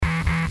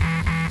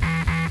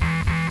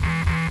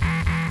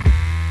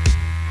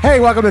Hey,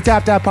 welcome to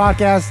Tap Tap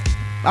Podcast.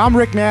 I'm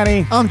Rick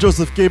Manny. I'm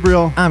Joseph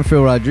Gabriel. I'm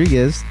Phil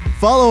Rodriguez.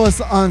 Follow us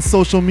on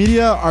social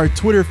media, our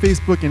Twitter,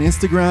 Facebook, and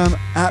Instagram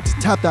at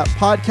Tap That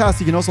Podcast.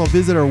 You can also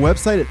visit our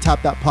website at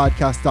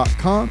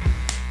tapthatpodcast.com.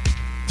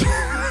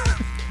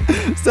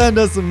 Send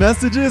us some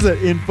messages at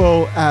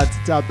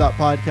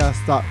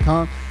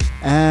info@tapthatpodcast.com.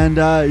 And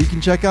you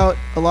can check out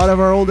a lot of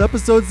our old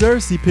episodes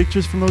there, see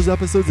pictures from those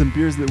episodes and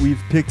beers that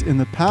we've picked in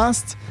the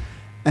past.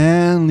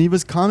 And leave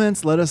us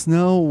comments. Let us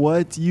know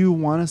what you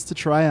want us to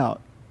try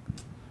out.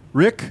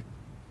 Rick?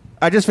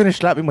 I just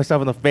finished slapping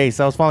myself in the face.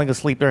 I was falling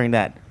asleep during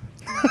that.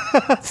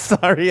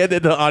 Sorry, and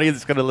then the audience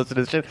is going to listen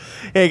to this shit.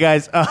 Hey,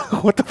 guys,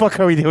 what the fuck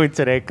are we doing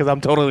today? Because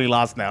I'm totally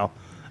lost now.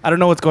 I don't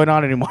know what's going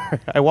on anymore.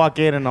 I walk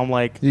in and I'm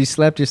like... You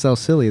slept yourself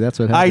silly. That's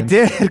what happened. I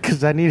did,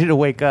 because I needed to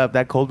wake up.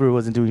 That cold brew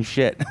wasn't doing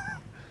shit.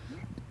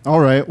 All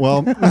right,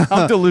 well...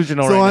 I'm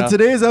delusional so right now. on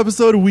today's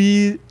episode,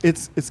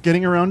 it's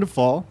getting around to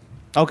fall.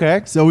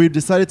 Okay. So we've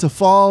decided to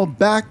fall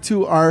back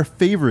to our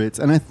favorites.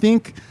 And I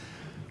think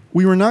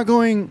we were not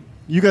going...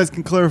 You guys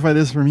can clarify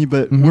this for me,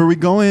 but were we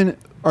going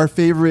our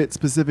favorite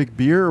specific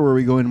beer, or were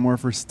we going more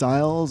for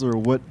styles, or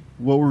what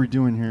were we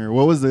doing here?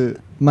 What was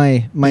the...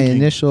 My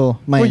initial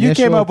you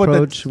came up with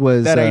approach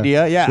was that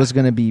idea, yeah. was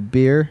going to be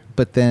beer,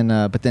 but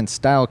then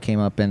style came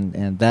up,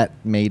 and that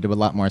made a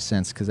lot more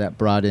sense because that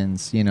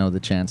broadens the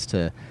chance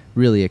to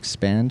really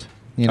expand.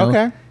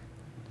 Okay.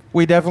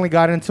 We definitely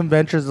got in some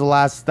ventures the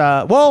last.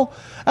 I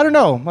don't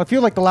know. I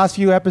feel like the last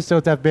few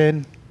episodes have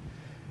been.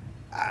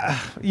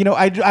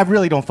 I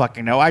really don't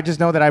fucking know. I just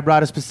know that I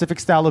brought a specific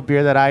style of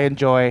beer that I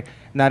enjoy,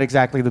 not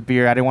exactly the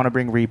beer. I didn't want to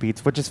bring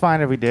repeats, which is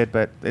fine if we did,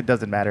 but it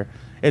doesn't matter.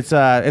 It's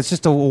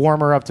just a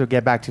warmer up to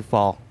get back to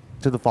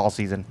the fall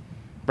season,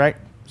 right?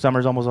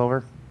 Summer's almost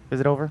over.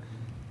 Is it over?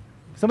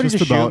 Somebody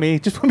just shoot me.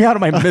 Just put me out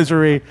of my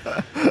misery.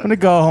 I'm gonna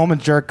go home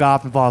and jerk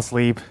off and fall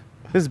asleep.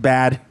 This is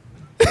bad.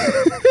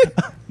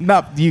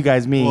 Not you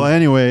guys, me. Well,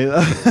 anyway,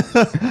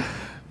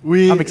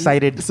 I'm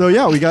excited. So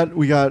yeah,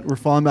 we're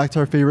falling back to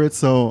our favorites.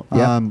 So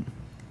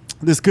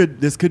this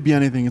could be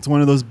anything.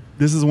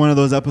 This is one of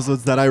those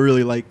episodes that I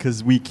really like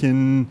because we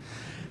can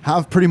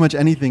have pretty much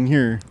anything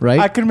here.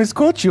 Right? I could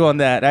misquote you on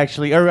that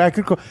actually, or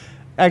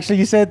actually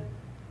you said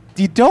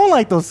you don't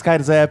like those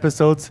kinds of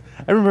episodes.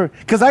 I remember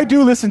because I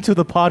do listen to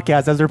the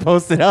podcast as they're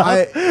posted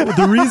up.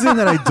 The reason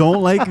that I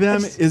don't like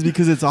them is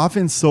because it's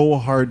often so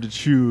hard to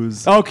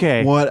choose.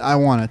 Okay. What I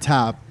want to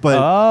tap,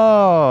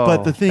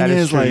 but the thing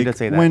is like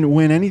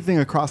when anything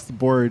across the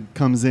board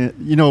comes in,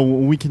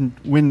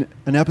 when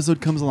an episode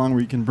comes along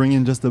where you can bring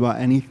in just about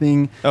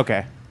anything.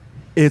 Okay.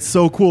 It's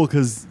so cool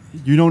because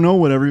you don't know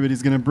what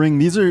everybody's going to bring.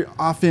 These are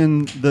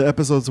often the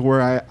episodes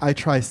where I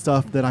try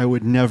stuff that I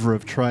would never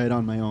have tried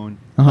on my own.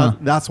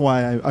 That's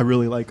why I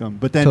really like them.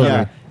 But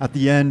then, at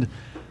the end,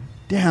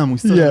 damn, we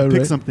still got to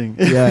pick something.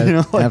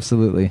 Yeah,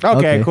 absolutely.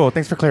 Okay, cool.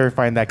 Thanks for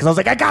clarifying that. Because I was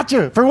like, I got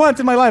you. For once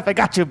in my life, I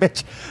got you,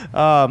 bitch.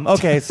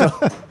 Okay, so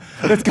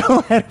let's go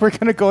ahead. We're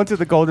going to go into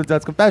the Golden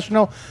Suds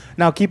Confessional.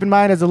 Now, keep in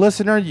mind, as a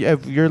listener,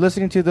 if you're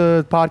listening to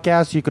the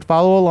podcast, you could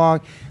follow along.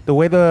 The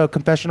way the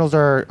confessionals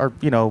are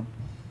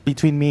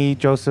between me,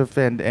 Joseph,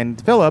 and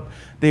Philip,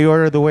 they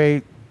order the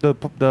way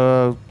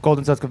the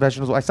Golden Suds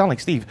Confessionals, I sound like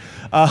Steve,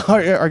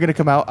 are going to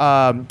come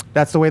out.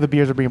 That's the way the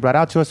beers are being brought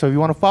out to us. So if you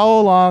want to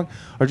follow along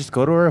or just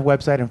go to our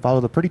website and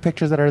follow the pretty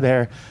pictures that are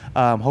there,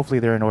 hopefully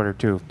they're in order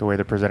too, the way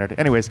they're presented.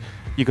 Anyways,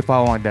 you can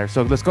follow along there.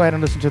 So let's go ahead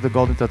and listen to the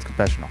Golden Suds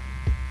Confessional.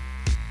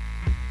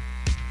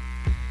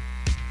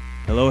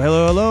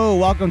 Hello.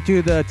 Welcome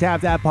to the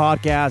Tap Tap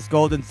Podcast,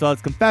 Golden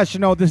Suds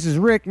Confessional. This is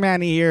Rick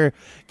Manny here,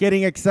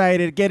 getting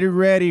excited, getting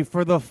ready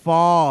for the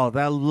fall,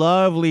 that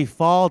lovely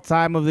fall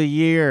time of the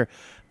year.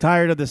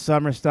 Tired of the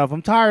summer stuff.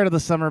 I'm tired of the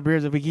summer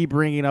beers that we keep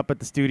bringing up at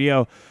the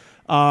studio.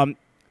 When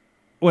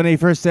they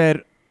first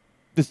said,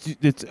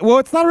 it's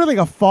not really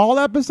a fall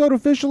episode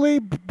officially,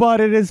 but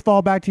it is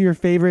fall back to your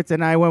favorites,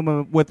 and I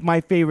went with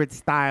my favorite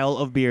style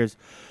of beers.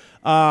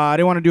 I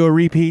didn't want to do a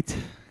repeat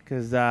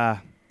because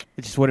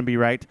it just wouldn't be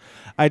right.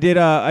 I did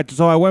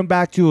so I went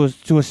back to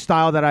a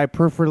style that I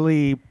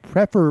preferably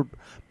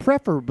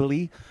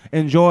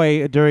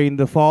enjoy during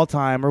the fall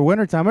time or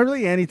winter time, or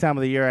really any time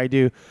of the year. I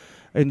do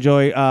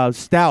enjoy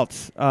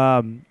stouts.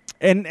 And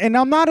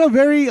I'm not a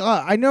very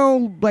I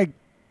know like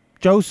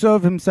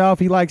Joseph himself,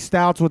 he likes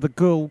stouts with a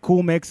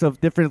cool mix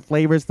of different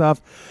flavor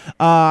stuff.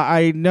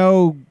 I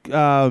know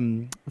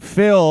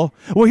Phil.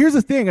 Well, here's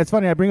the thing. It's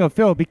funny I bring up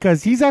Phil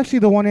because he's actually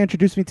the one who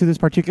introduced me to this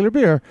particular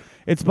beer.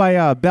 It's by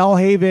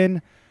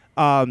Bellhaven.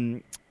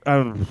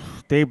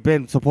 They've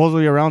been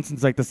supposedly around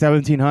since like the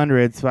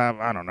 1700s.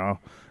 I don't know.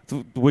 It's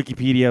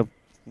Wikipedia.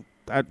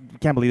 I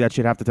can't believe that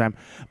shit half the time.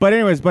 But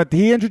anyways,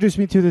 he introduced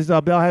me to this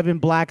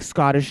Bellhaven Black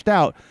Scottish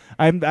Stout.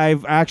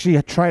 I've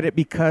actually tried it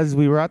because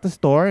we were at the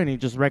store and he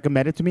just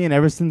recommended it to me, and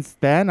ever since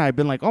then I've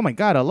been like, oh my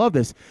god, I love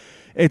this.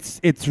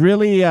 It's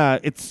really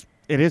it's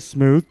is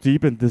smooth,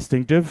 deep, and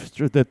distinctive.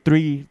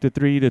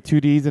 The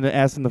two D's and the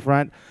S in the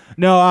front.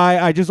 No,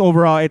 I just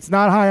overall, it's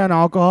not high on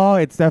alcohol.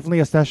 It's definitely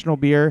a sessional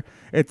beer.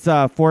 It's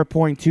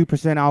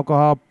 4.2%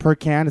 alcohol per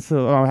can.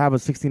 So I have a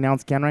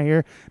 16-ounce can right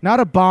here. Not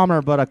a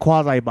bomber, but a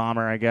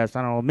quasi-bomber, I guess.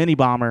 I don't know, mini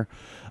bomber.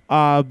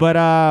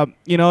 But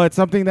it's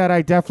something that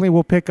I definitely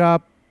will pick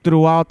up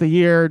throughout the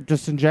year,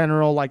 just in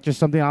general, like just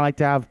something I like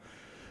to have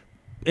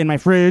in my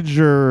fridge,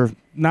 or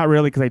not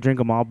really because I drink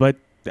them all, but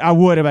I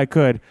would if I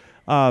could.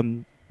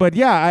 But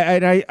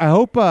yeah, I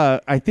hope,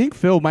 I think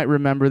Phil might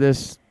remember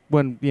this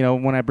when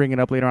I bring it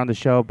up later on the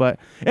show, but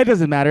it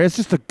doesn't matter. It's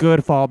just a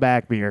good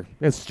fallback beer.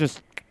 It's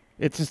just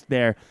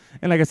there.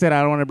 And like I said,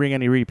 I don't want to bring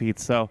any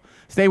repeats. So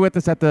stay with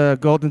us at the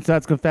Golden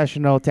Suds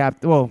Confessional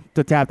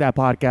the Tap That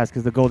podcast,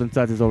 because the Golden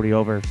Suds is already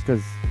over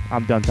because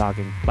I'm done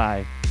talking.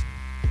 Bye.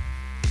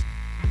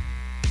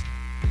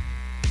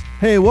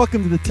 Hey,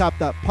 welcome to the Tap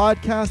That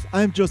podcast.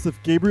 I'm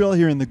Joseph Gabriel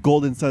here in the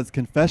Golden Suds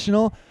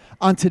Confessional.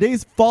 On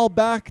today's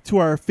fallback to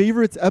our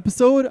favorites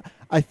episode,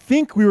 I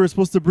think we were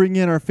supposed to bring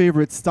in our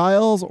favorite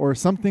styles or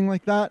something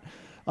like that.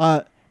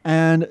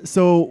 And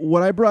so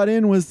what I brought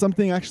in was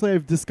something actually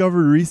I've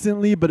discovered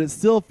recently, but it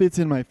still fits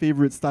in my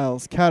favorite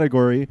styles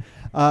category,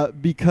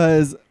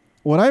 because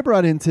what I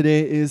brought in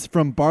today is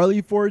from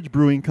Barley Forge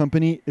Brewing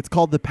Company. It's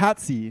called the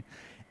Patsy.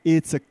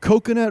 It's a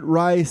coconut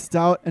rye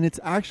stout, and it's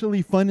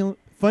actually funny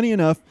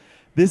enough,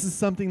 this is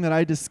something that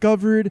I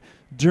discovered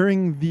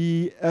during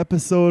the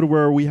episode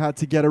where we had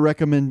to get a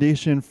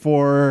recommendation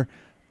from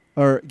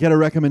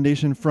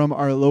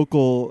our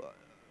local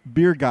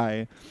beer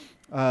guy,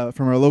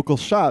 from our local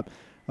shop.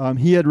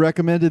 He had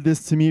recommended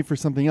this to me for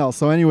something else.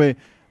 So anyway,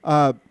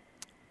 it's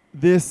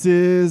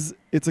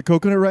a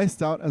coconut rye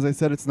stout. As I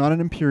said, it's not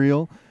an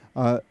imperial,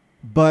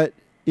 but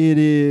it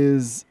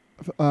is,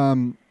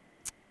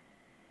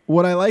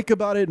 what I like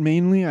about it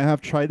mainly, I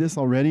have tried this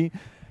already,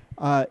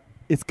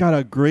 it's got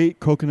a great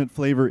coconut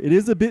flavor. It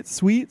is a bit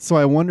sweet, so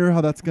I wonder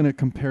how that's going to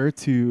compare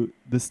to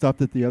the stuff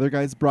that the other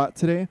guys brought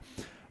today.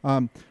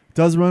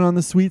 Does run on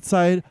the sweet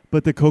side,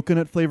 but the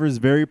coconut flavor is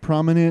very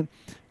prominent.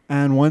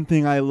 And one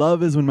thing I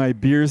love is when my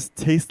beers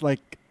taste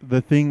like the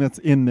thing that's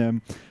in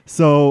them.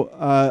 So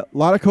a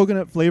lot of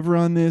coconut flavor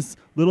on this,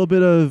 little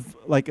bit of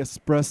like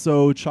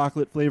espresso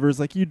chocolate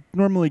flavors like you'd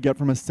normally get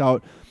from a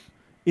stout.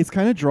 It's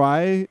kind of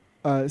dry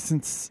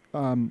since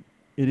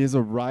it is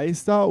a rye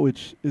stout,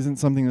 which isn't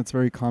something that's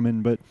very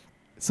common, but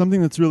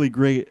something that's really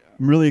great.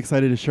 I'm really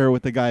excited to share it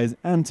with the guys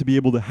and to be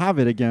able to have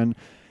it again.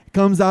 It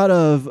comes out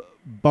of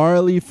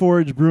Barley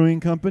Forge Brewing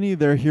Company.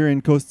 They're here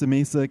in Costa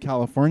Mesa,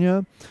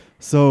 California.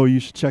 So you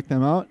should check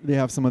them out. They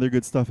have some other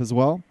good stuff as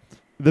well.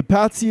 The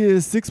Patsy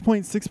is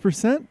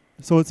 6.6%,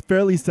 so it's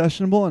fairly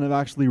sessionable, and I've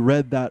actually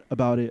read that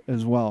about it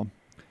as well.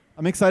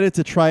 I'm excited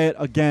to try it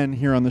again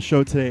here on the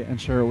show today and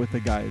share it with the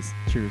guys.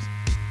 Cheers.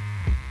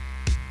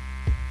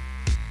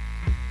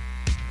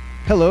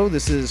 Hello,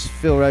 this is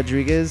Phil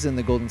Rodriguez in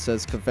the Golden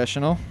Suds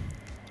Confessional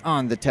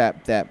on the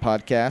Tap That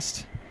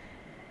podcast.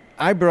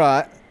 I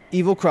brought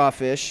Evil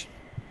Crawfish.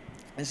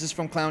 This is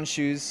from Clown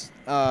Shoes.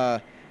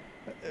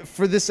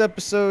 For this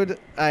episode,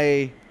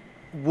 I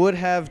would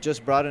have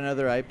just brought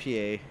another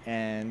IPA,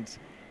 and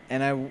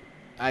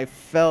I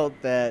felt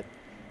that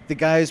the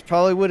guys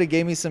probably would have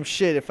gave me some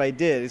shit if I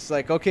did. It's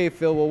like, okay,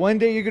 Phil, well, one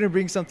day you're going to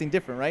bring something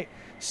different, right?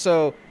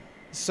 So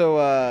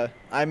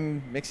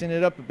I'm mixing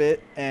it up a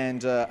bit,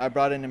 and I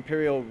brought an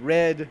Imperial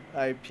Red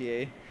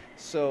IPA.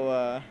 So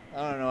I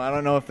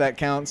don't know if that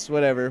counts,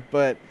 whatever.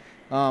 But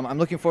I'm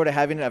looking forward to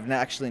having it. I've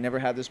actually never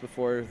had this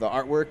before. The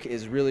artwork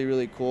is really,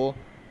 really cool.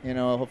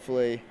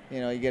 Hopefully,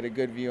 you get a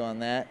good view on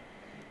that.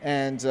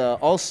 And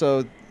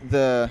also,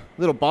 the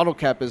little bottle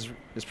cap is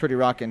pretty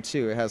rocking,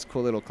 too. It has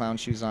cool little clown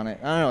shoes on it.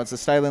 I don't know. It's a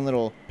styling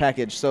little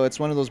package. So it's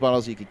one of those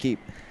bottles you could keep.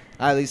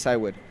 At least I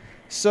would.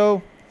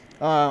 So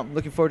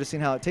looking forward to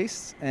seeing how it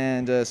tastes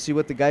and see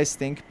what the guys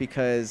think,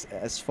 because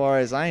as far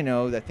as I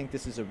know, I think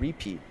this is a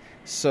repeat.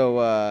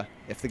 So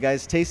if the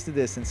guys tasted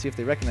this and see if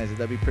they recognize it,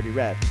 that'd be pretty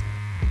rad.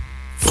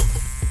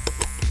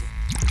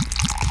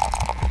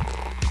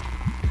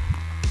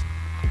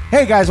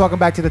 Hey guys, welcome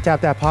back to the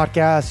Tap That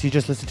podcast. You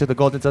just listened to the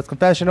Golden Suds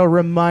Confessional.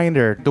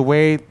 Reminder, the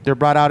way they're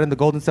brought out in the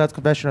Golden Suds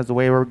Confessional is the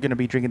way we're going to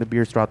be drinking the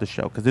beers throughout the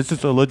show, because this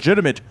is a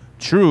legitimate,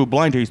 true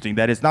blind tasting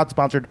that is not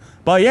sponsored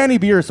by any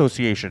beer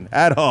association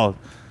at all.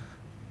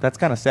 That's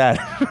kind of sad,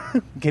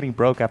 getting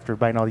broke after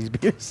buying all these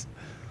beers.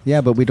 Yeah,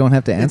 but we don't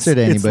have to answer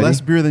to anybody. It's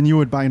less beer than you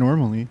would buy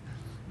normally.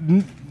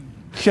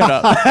 Shut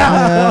up.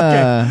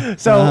 Okay.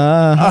 So,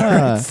 all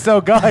right. So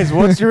guys,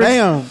 what's your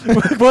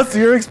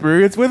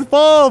experience with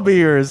fall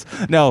beers?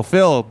 No,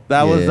 Phil,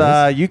 that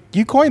was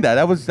you coined that.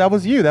 That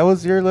was you. That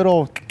was your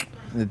little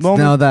moment.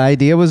 No, the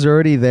idea was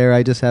already there.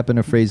 I just happened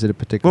to phrase it a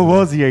particular way. What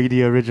was the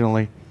idea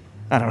originally?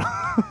 I don't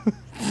know.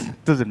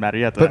 Doesn't matter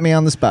yet. Put me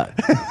on the spot.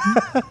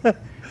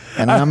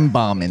 And I'm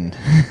bombing.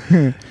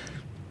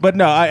 But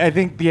no, I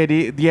think the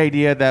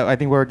idea that I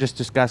think we were just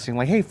discussing,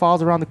 like, hey,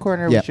 fall's around the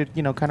corner. We should,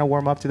 kind of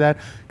warm up to that.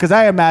 Because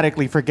I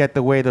automatically forget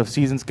the way the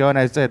seasons go. And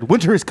I said,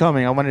 winter is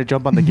coming. I wanted to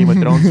jump on the Game of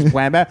Thrones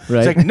wham. Right.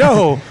 It's like,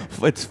 no,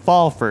 it's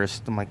fall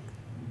first. I'm like,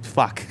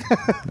 fuck.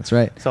 That's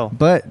right. So,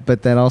 but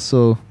that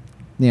also,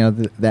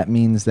 that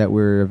means that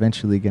we're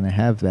eventually going to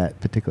have that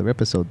particular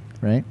episode,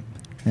 right?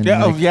 In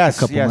yeah. like Yes. a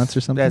couple yes. months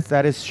or something.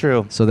 That is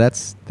true. So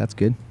that's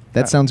good.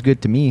 That sounds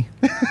good to me.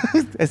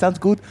 It sounds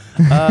good.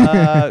 You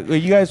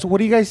guys, what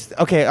do you guys?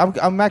 Okay,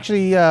 I'm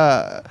actually.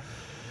 I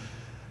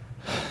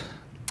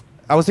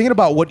was thinking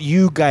about what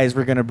you guys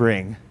were gonna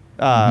bring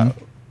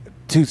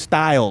to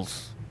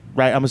styles,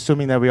 right? I'm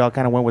assuming that we all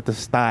kind of went with the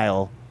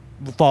style,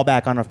 fall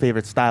back on our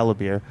favorite style of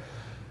beer.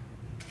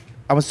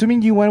 I'm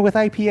assuming you went with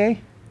IPA.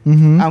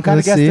 Mm-hmm. I'm kind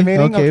of Let's see.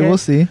 guesstimating. Okay, we'll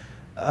see.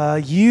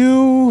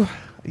 You.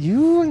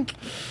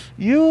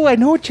 I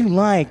know what you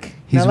like.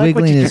 He's I like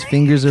what wiggling you his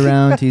fingers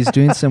around. He's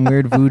doing some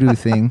weird voodoo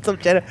thing. Some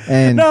cheddar.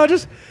 And- no,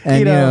 just and,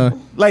 you know, you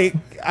know- like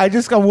I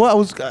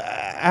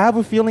have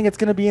a feeling it's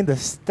gonna be in the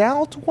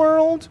stout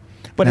world,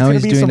 but Now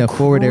it's he's gonna be doing some a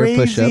forward air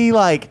crazy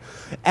push-up.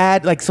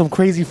 add like some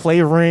crazy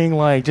flavoring,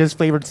 like just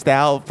flavored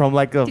stout from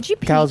like the Did you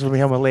cows from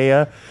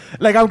Himalaya.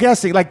 Like I'm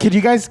guessing, like could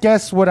you guys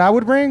guess what I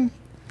would bring?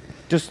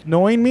 Just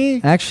knowing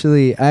me,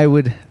 Actually, I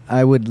would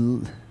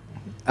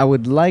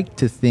like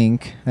to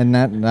think, and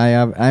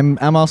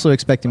I'm also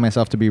expecting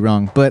myself to be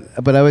wrong, but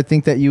I would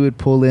think that you would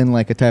pull in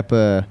like a type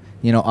of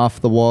off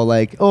the wall,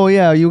 like, oh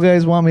yeah, you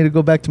guys want me to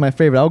go back to my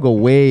favorite? I'll go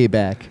way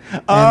back,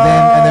 and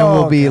then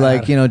we'll be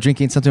God. like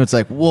drinking something. It's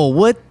like, whoa,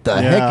 what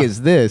the heck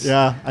is this?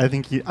 Yeah, I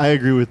think I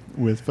agree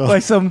with Phil.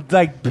 like some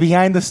like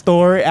behind the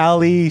store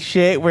alley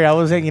shit where I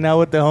was hanging out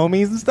with the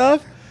homies and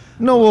stuff.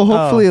 No, well,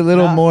 hopefully a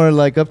little not- more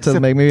like up to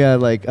Some- like maybe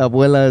like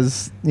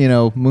abuela's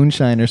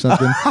moonshine or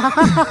something.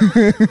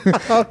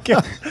 Okay,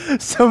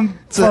 some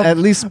So at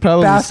least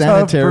probably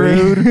bathtub sanitary.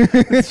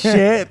 brewed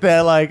shit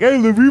that like, hey,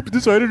 we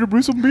decided to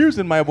brew some beers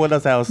in my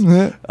abuela's house.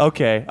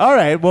 Okay, all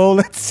right. Well,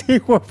 let's see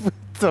what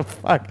the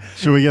fuck.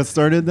 Should we get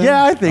started then?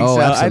 Yeah, I think Oh,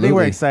 so. I think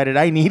we're absolutely. excited.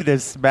 I need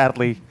this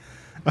badly.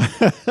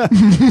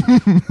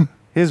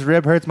 His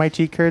rib hurts. My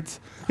cheek hurts.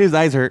 His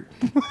eyes hurt.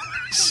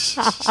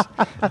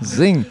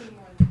 Zing.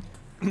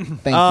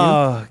 Thank you.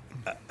 Oh,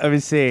 let me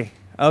see.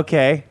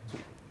 Okay.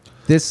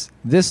 This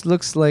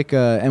looks like,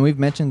 and we've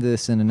mentioned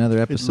this in another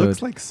It episode.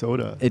 looks like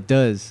soda. It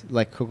does,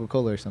 like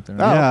Coca-Cola or something,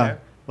 Oh, right? yeah. okay.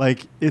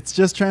 Like it's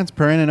just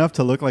transparent enough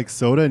to look like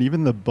soda, and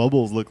even the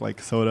bubbles look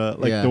like soda.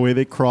 Like Yeah. the way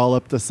they crawl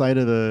up the side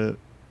of the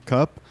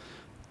cup.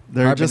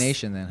 They're just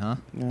Carbonation, then, huh?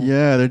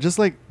 yeah, they're just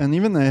like, and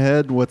even the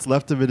head, what's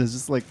left of it is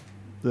just like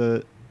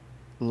the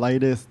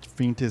lightest,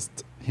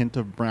 faintest hint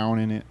of brown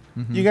in it.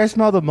 Mhm. You guys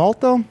smell the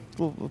malt though?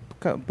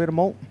 A bit of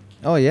malt.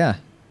 Oh yeah.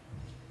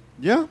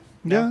 Yeah,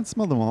 Yeah. I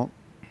smell the malt.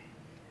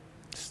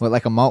 What,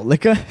 like a malt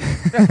liquor?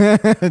 Just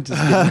kidding.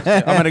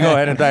 I'm gonna go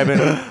ahead and dive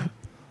in.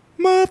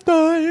 Malt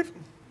dive.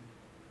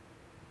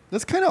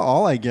 That's kind of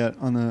all I get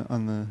on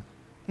the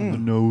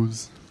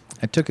nose.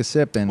 I took a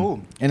sip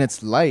Ooh. and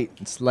it's light.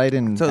 It's light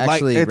and It's a light-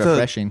 actually it's a-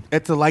 refreshing.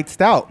 It's a light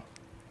stout.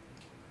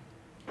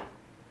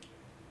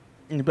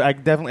 I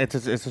definitely, it's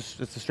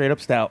a straight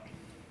up stout.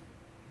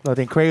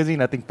 Nothing crazy,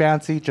 nothing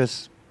fancy.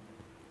 Just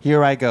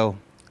here I go.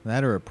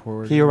 That or a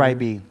porter. Here I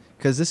be.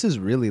 Because this is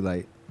really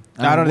light.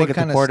 I don't what think it's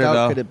a kind of porter, stout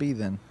though. could it be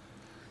then?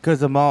 Because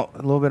the malt, a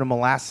little bit of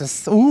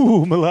molasses.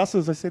 Ooh,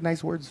 molasses. I said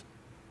nice words.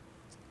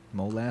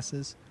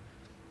 Molasses?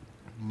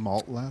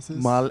 Malt lasses.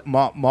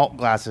 Malt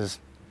glasses.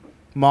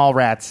 Mall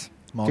rats.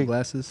 Malt Ja-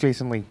 glasses?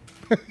 Jason Lee.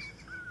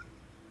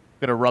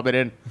 Gonna rub it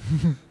in.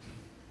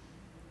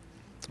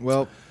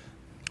 Well,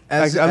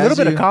 Like a little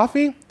bit of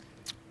coffee.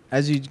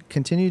 As you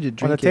continue to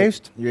drink the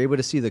taste? you're able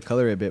to see the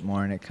color a bit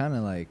more, and it kind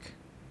of like,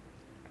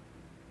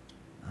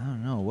 I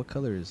don't know, what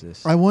color is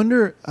this? I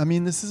wonder. I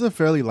mean, this is a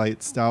fairly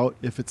light stout.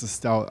 If it's a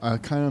stout, I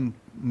kind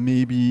of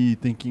maybe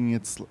thinking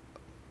it's.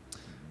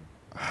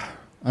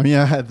 I mean,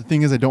 the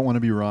thing is, I don't want to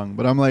be wrong,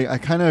 but I'm like, I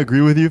kind of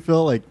agree with you,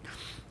 Phil. Like,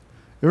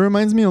 it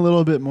reminds me a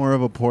little bit more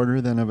of a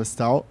porter than of a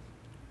stout.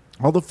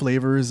 All the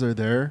flavors are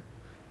there.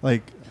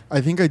 Like,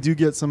 I think I do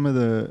get some of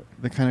the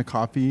kind of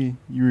coffee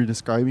you were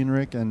describing,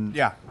 Rick, and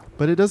Yeah.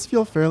 but it does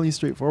feel fairly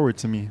straightforward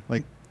to me.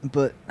 Like,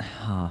 but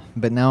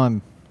now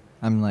I'm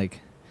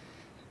like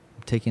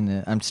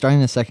I'm starting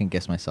to second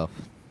guess myself.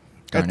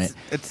 Darn it.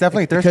 It's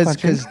definitely thirst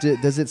quenching. Because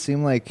does it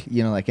seem like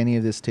like any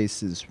of this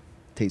tastes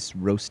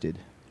roasted?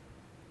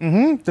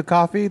 Mm-hmm. The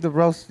coffee, the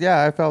roast.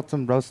 Yeah, I felt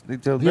some roast.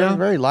 It's very,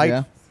 very light.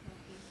 Yeah.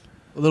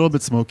 a little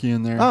bit smoky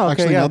in there. Oh, okay,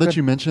 Actually, yeah, now that good.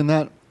 you mention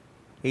that,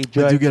 Hey, I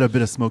Judge. do get a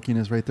bit of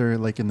smokiness right there,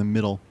 like in the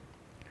middle.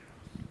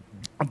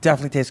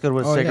 Definitely tastes good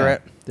with a Oh, yeah.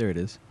 cigarette. There it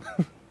is.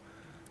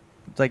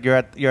 It's like you're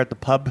at the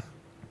pub,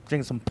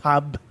 drinking some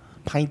pub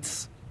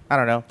pints. I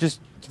don't know. Just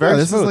it's very Yeah,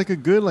 this smooth. is like a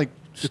good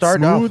it's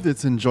Start off. smooth.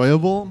 It's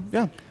enjoyable.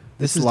 yeah.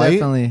 This It's is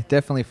light.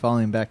 definitely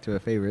falling back to a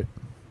favorite.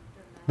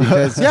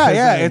 Because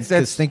Yeah. because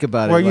It's think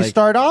about where it. you like,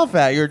 start off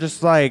at. You're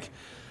just like,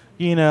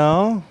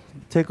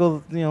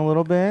 tickle, a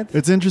little bit.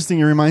 It's interesting.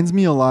 It reminds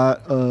me a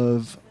lot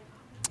of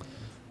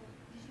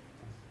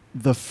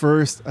the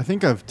first. I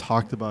think I've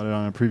talked about it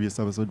on a previous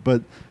episode,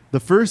 but the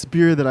first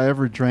beer that I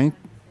ever drank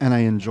and I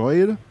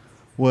enjoyed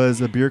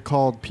was a beer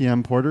called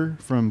PM Porter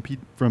from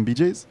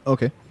BJ's.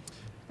 Okay.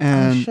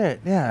 And oh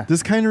shit! Yeah.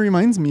 this kind of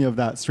reminds me of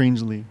that,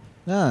 strangely.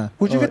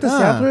 Would you get the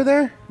sampler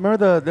there?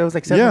 Remember there was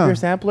like 7 beer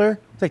sampler?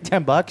 It's like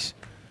 $10.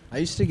 I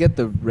used to get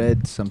the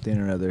red something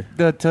or other.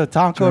 The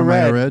Tatanka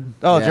Jeremiah Red. Red?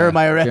 Oh, Yeah,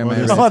 Jeremiah Red.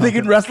 Jeremiah Oh, Red. I think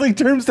in wrestling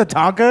terms,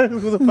 Tatanka.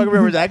 Who the fuck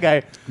remembers that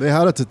guy? They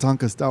had a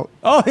Tatanka Stout.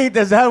 Oh, he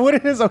does that. What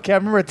it is? Okay, I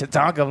remember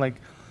Tatanka. I'm like,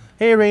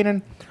 hey,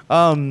 Raiden.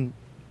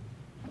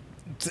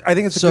 I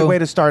think it's a good way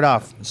to start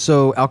off.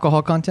 So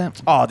alcohol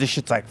content? Oh, this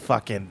shit's like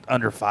fucking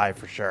under 5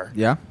 for sure.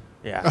 Yeah.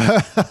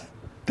 Yeah.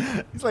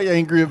 He's like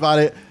angry about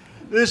it.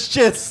 This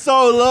shit's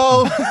so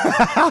low.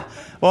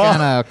 What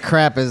kind of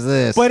crap is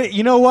this? But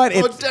you know what?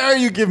 How dare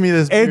you give me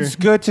this beer? It's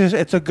good to.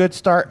 It's a good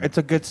start. It's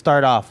a good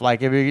start off.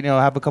 Like if you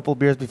have a couple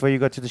beers before you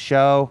go to the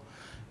show.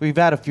 We've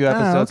had a few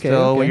episodes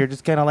where you're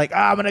just kind of like,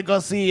 I'm gonna go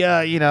see,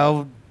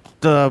 the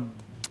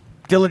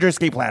Dillinger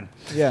Escape Plan.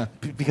 Yeah.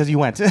 Because you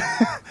went.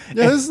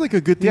 Yeah, this is like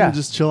a good thing to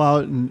just chill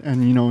out and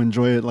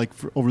enjoy it like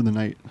over the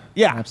night.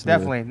 Yeah, Absolutely.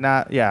 definitely.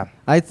 Not. Yeah.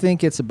 I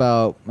think it's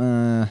about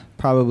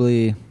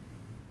probably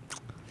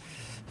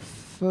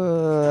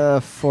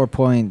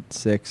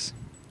 4.6.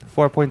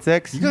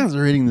 4.6. You guys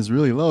are rating this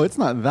really low. It's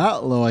not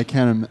that low. I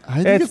think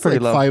it's pretty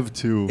like low.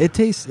 5.2.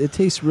 It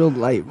tastes real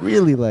light,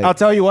 really light. I'll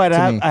tell you what.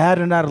 I me. had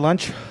it at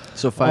lunch.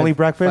 So 5. Only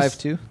breakfast?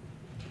 5.2.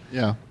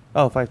 Yeah.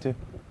 Oh, 5.2.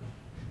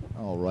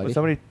 Alrighty. Was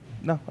somebody?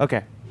 No.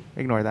 Okay.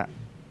 Ignore that.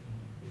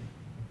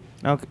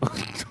 Okay.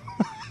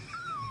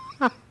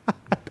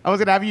 I was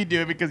gonna have you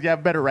do it because you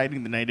have better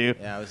writing than I do.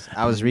 Yeah,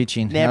 I was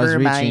reaching. Never I was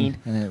reaching, mind.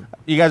 and it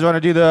You guys want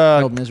to do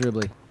failed the?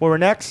 miserably. Well, we're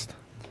next.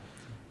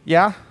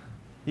 Yeah.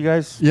 You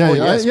guys. Yeah, Oh,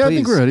 yeah, yes, I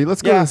think please. we're ready.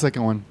 Let's go Yeah. to the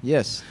second one.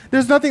 Yes.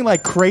 There's nothing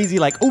like crazy,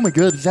 like oh my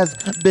god, this has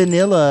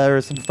vanilla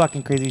or some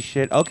fucking crazy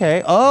shit.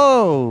 Okay.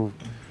 Oh,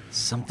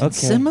 Something Okay.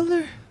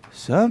 similar.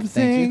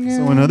 something.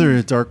 So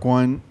another dark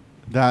one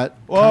that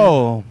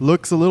Whoa.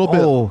 looks a little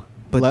bit.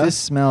 But less. this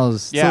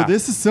smells. Yeah. So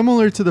this is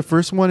similar to the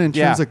first one in terms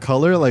Yeah. of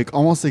color, like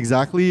almost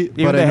exactly.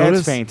 Even but the I head's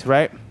noticed, faint,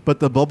 right? but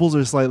the bubbles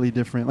are slightly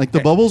different. Like the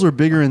Okay. bubbles are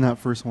bigger in that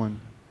first one.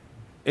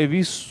 If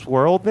you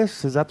swirled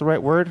this, is that the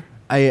right word?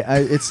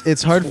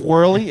 It's hard.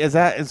 Swirly? Is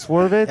that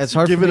swerve it? It's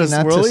hard Give for it me a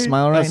not swirly? to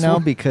smile A right now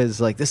swir- because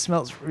like this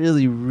smells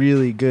really,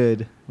 really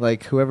good.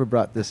 Like whoever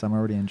brought this, I'm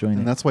already enjoying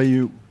And it. that's why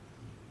you.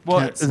 Well,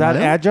 Can't is that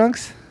smile?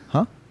 adjuncts?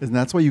 Huh? And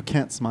that's why you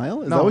can't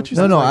smile. Is No. that what you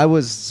No, said? no, Like- I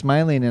was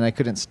smiling and I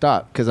couldn't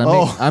stop because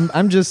Oh.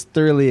 I'm just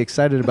thoroughly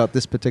excited about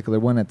this particular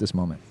one at this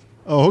moment.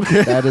 Oh,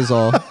 okay. That is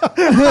all.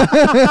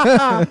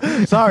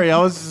 Sorry, I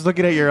was just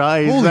looking at your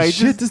eyes. Holy I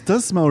shit! just- This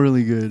does smell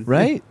really good.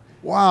 Right?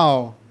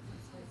 Wow.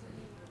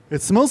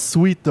 It smells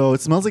sweet though.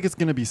 It smells like it's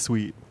gonna be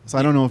sweet. So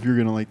I don't know if you're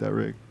gonna like that,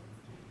 Rick.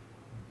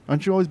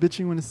 Aren't you always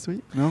bitching when it's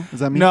sweet? No, is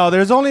that me? No,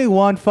 there's only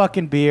one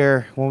fucking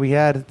beer when we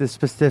had the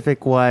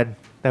specific one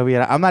that we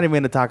had. I'm not even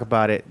going to talk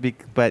about it,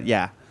 but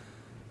yeah,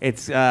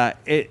 it's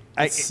It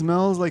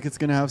smells like it's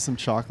gonna have some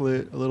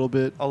chocolate a little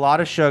bit. a lot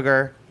of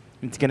sugar.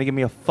 It's going to give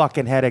me a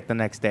fucking headache the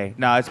next day.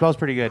 No, it smells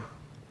pretty good.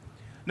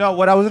 No,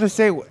 what I was going to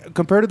say,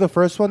 compared to the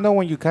first one though,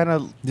 when you kind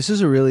of This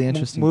is a really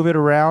interesting. move it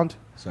around,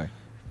 Sorry.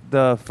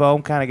 the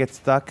foam kind of gets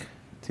stuck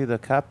to the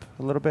cup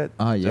a little bit.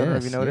 Ah, I don't know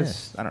if you yes,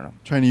 noticed. yes. I don't know.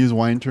 Trying to use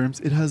wine terms.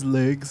 It has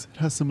legs. It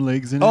has some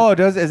legs in it. Oh,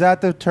 is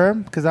that the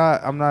term? Because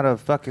I'm not a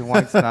fucking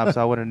wine snob,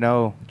 so I wouldn't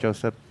know,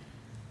 Joseph.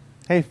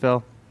 Hey,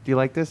 Phil, do you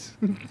like this?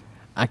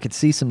 I could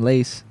see some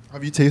lace.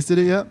 Have you tasted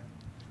it yet?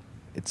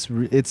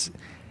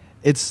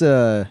 It's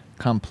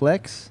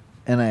complex,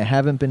 and I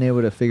haven't been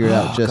able to figure it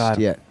out Oh, just God.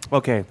 yet.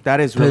 Okay, that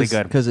is really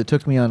good. Because it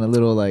took me on a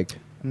little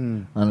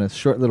on a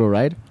short little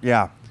ride,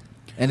 Yeah.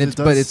 and It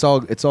but does-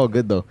 it's all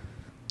good though.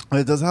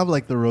 It does have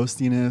like the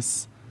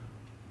roastiness.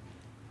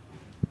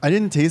 I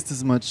didn't taste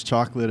as much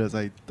chocolate as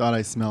I thought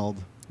I smelled.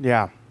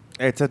 Yeah.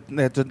 There's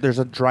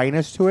a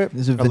dryness to it.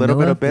 Is it a little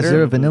bit vanilla? of bitter. Is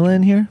there a vanilla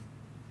in here?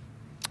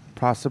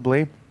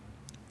 Possibly.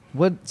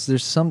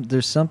 There's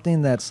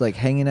something that's like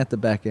hanging at the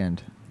back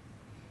end.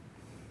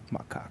 My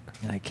cock.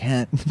 And I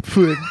can't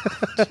put.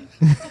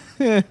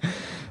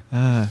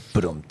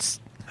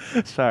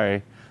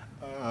 Sorry.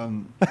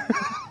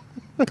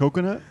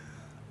 Coconut?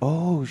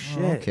 Oh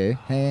shit. Okay.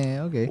 Hey.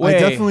 Okay. Wait. I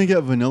definitely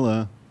get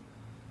vanilla.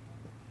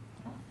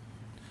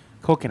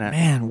 Coconut.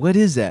 Man, what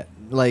is that?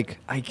 Like,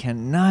 I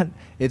cannot.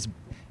 It's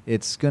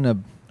gonna.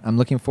 I'm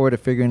looking forward to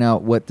figuring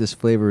out what this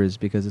flavor is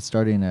because it's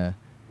starting to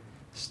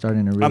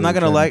really. I'm not gonna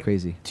drive me lie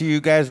crazy. to you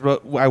guys,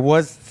 but I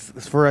was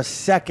for a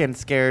second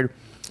scared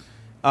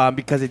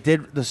because it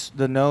did the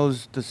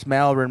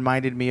smell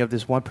reminded me of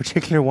this one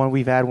particular one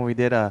we've had when we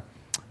did I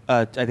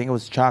think it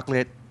was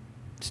chocolate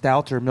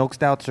stouts or milk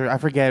stouts or I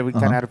forget. We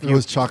kind of had a few. It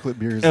was chocolate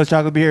beers. It was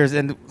chocolate beers,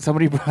 and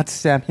somebody brought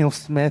Samuel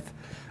Smith,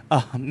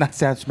 not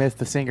Sam Smith,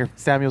 the singer,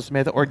 Samuel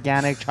Smith,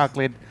 organic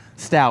chocolate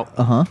stout.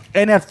 Uh-huh.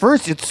 And at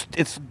first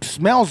it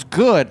smells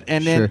good,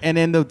 and then Sure. and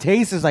then the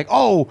taste is like,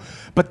 oh,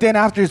 but then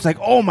after it's like,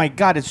 oh my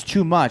god, it's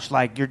too much.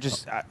 Like you're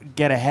just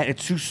get ahead.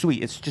 It's too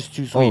sweet. It's just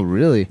too sweet. Oh,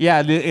 really?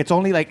 Yeah, it's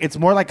only like it's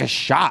more like a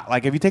shot.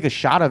 Like if you take a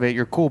shot of it,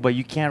 you're cool, but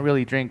you can't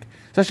really drink.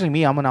 Especially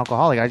me, I'm an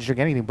alcoholic. I just drink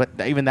anything. But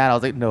even that, I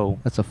was like, no.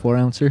 That's a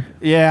 4-ouncer.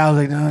 Yeah, I was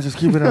like, no, just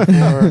keep it up.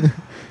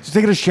 Just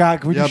take it a shot.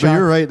 Can we do Yeah, but shots?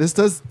 you're right. This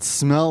does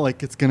smell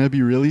like it's gonna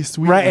be really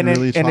sweet, Right, and and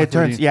really it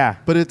turns- chocolatey. yeah.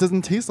 But it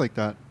doesn't taste like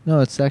that. No,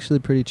 it's actually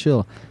pretty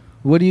chill.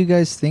 What do you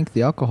guys think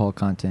the alcohol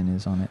content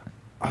is on it?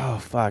 Oh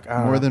fuck! I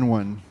don't More know. than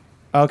one.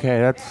 Okay,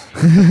 that's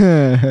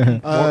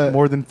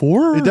more than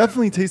 4. It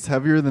definitely tastes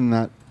heavier than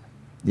that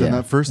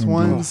first indeed.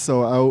 one.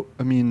 So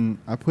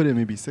I put it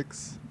maybe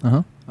 6.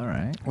 Uh-huh. All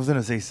right. I was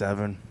gonna say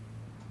 7.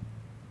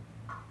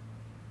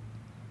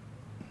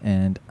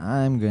 And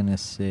I'm going to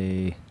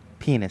say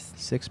Penis.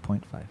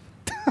 6.5.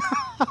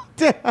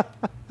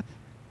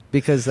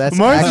 Because that's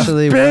Mine's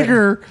actually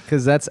bigger.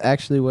 Because that's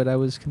actually what I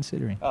was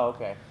considering. Oh,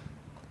 okay.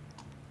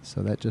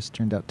 So that just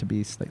turned out to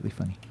be slightly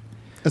funny.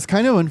 It's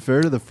kind of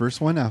unfair to the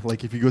first one.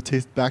 Like if you go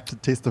taste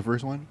the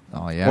first one.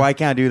 Oh yeah. Well, I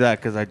can't do that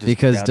because I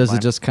just Does mine.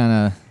 it just kind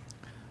of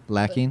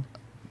lacking?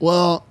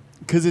 Well,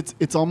 because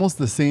it's almost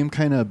the same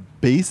kind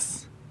of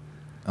base,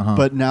 Uh-huh.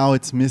 but now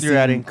it's missing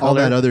adding all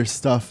that color? other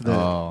stuff that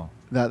Oh.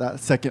 that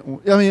second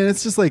one. I mean,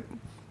 it's just like,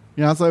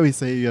 that's why we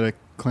say you gotta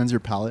cleanse your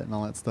palate and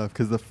all that stuff.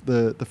 Because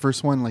the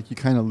first one, like you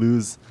kind of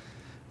lose.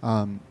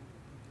 I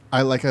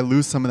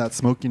lose some of that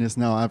smokiness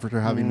now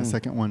after having the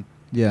second one.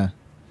 Yeah.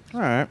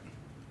 All right.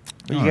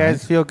 You All guys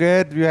right. feel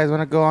good? You guys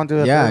want to go on to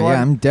the Yeah, third one?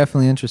 yeah. I'm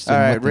definitely interested. All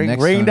in right, what the ring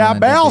next ring one that will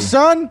end up bell, being.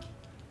 son.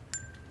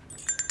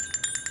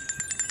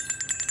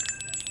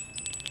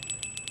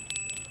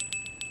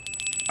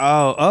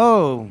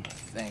 Oh.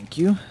 Thank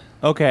you.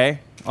 Okay.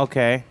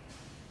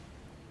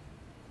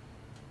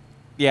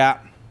 Yeah.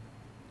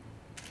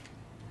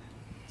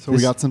 So we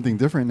This- got something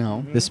different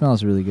now. This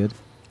smells really good.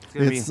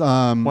 It's, It's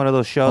gonna be one of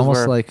those shows Almost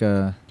where like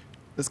a.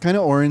 it's kind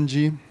of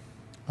orangey,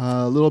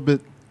 a little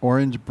bit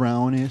orange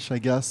brownish, I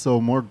guess.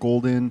 So more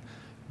golden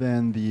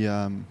than the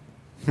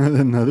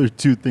than the other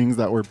two things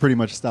that were pretty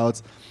much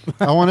stouts.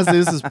 I want to say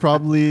this is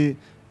probably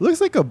looks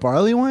like a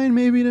barley wine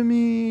maybe to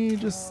me.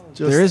 Just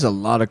There is a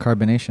lot of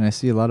carbonation. I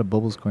see a lot of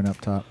bubbles going up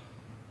top.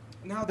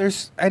 no,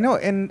 there's I know,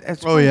 and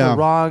it's Oh, probably yeah. the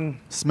wrong.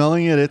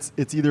 smelling it.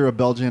 It's either a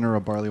Belgian or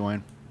a barley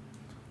wine.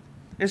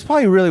 It's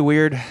probably really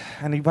weird,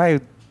 and you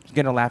probably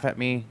gonna laugh at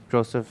me,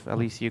 Joseph. At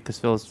least you, because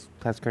Phil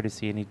has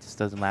courtesy and he just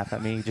doesn't laugh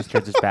at me. He just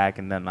turns his back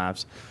and then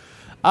laughs.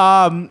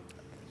 I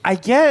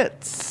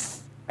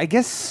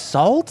guess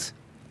salt.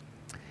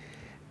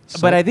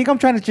 But I think I'm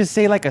trying to just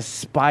say like a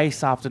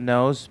spice off the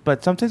nose.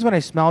 But sometimes when I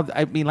smell,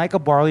 I mean, like a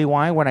barley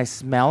wine, when I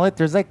smell it,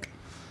 there's like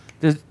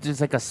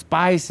a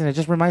spice, and it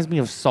just reminds me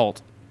of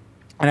salt.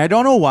 And I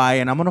don't know why,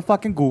 and I'm gonna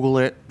fucking Google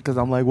it because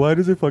I'm like, why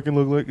does it fucking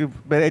look like?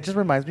 But it just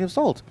reminds me of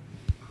salt.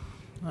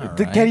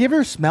 Can you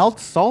ever smell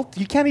salt?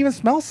 You can't even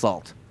smell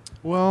salt.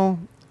 Well,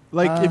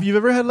 like if you've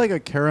ever had like a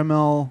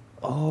caramel,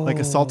 like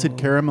a salted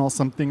caramel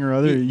something or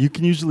other, you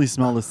can usually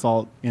smell the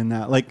salt in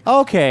that. Like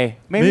Okay,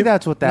 maybe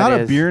that's what that is.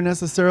 Not a beer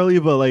necessarily,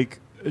 but like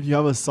if you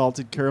have a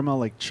salted caramel,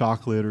 like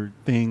chocolate or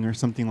thing or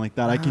something like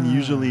that, I can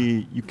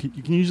usually you can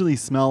usually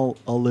smell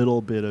a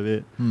little bit of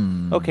it.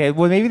 Okay,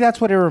 well maybe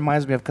that's what it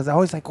reminds me of because I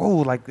always like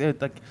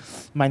like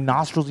my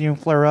nostrils even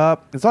flare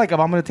up. It's like if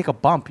I'm gonna take a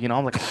bump,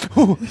 I'm like,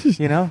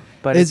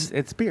 but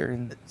it's beer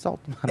and salt.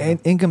 I don't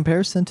know. In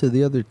comparison to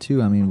the other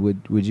two, I mean,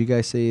 would you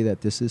guys say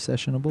that this is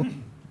sessionable?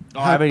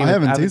 I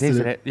haven't tasted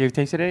tasted it. You've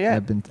tasted it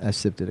yet? I've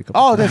sipped it a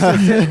couple. Oh,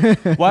 times.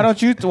 that's it. Why don't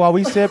you, while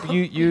we sip,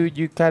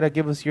 you kind of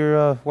give us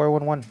your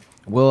 411.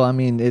 Well, I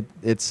mean,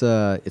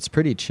 it's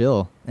pretty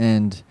chill,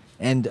 and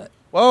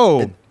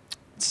Whoa. it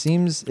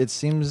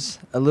seems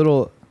a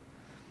little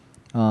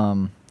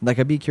like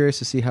I'd be curious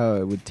to see how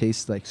it would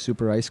taste like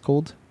super ice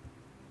cold.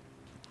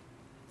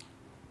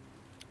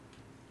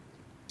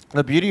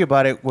 The beauty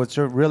about it was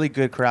they're really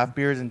good craft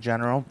beers in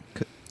general,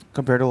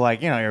 compared to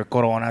like your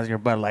Coronas, your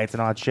Bud Lights,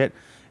 and all that shit.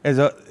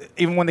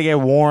 Even when they get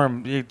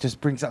warm, it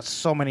just brings out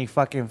so many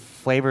fucking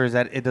flavors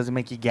that it doesn't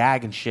make you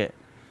gag and shit.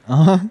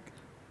 Uh huh.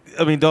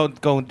 I mean, don't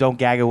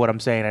gag at what I'm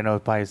saying. I know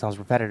it probably sounds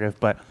repetitive,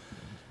 but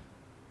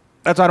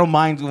that's why I don't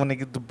mind when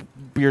the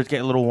beers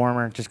get a little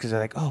warmer, just because they're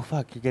like, oh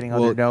fuck, you're getting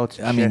other notes.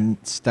 And I shit. mean,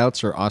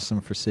 stouts are awesome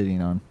for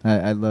sitting on.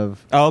 I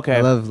love. Oh, okay.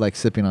 I love like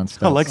sipping on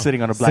stouts. I like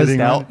sitting on a black Sitting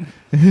stout.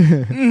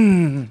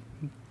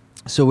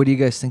 So, what do you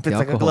guys think the It's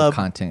like a alcohol glove.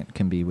 content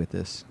can be with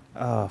this?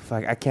 Oh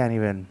fuck, I can't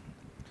even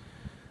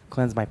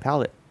cleanse my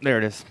palate. There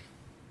it is.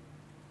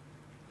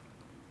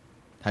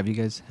 Have you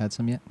guys had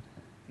some yet?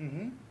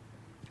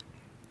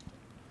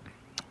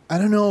 I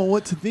don't know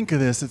what to think of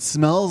this. It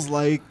smells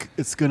like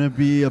it's gonna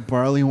be a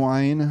barley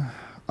wine,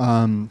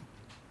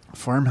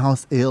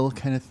 farmhouse ale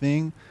kind of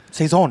thing.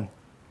 Saison.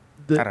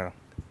 The- I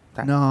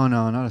don't know.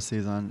 No, not a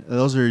saison.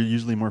 Those are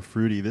usually more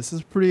fruity. This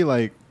is pretty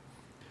like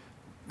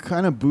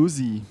kind of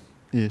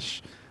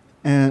boozy-ish,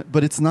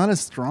 but it's not as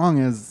strong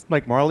as.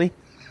 Like Marley.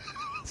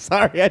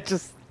 Sorry, I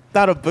just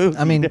thought of booze.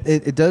 I mean,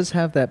 it does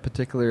have that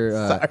particular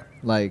Sorry.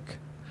 like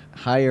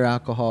higher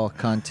alcohol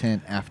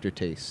content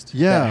aftertaste.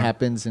 Yeah. That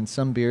happens in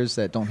some beers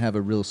that don't have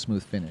a real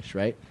smooth finish,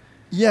 right?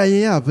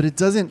 Yeah. But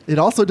it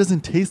also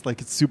doesn't taste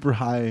like it's super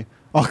high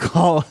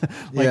alcohol.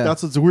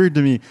 That's what's weird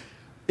to me.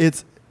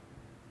 It's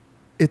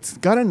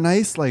got a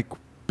nice like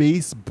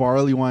base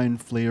barley wine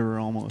flavor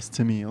almost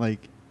to me.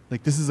 Like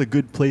this is a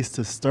good place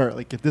to start.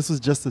 Like if this was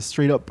just a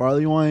straight up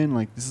barley wine,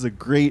 like this is a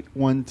great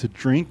one to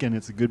drink, and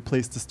it's a good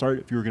place to start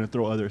if you were going to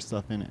throw other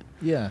stuff in it.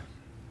 Yeah.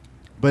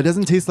 But it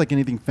doesn't taste like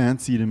anything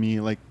fancy to me.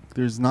 Like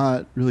there's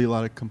not really a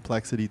lot of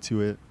complexity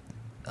to it.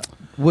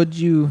 Would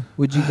you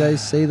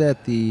guys say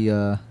that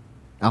the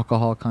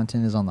alcohol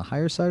content is on the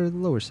higher side or the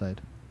lower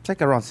side? It's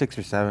like around 6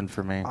 or 7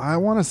 for me. I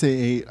want to say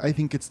 8. I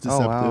think it's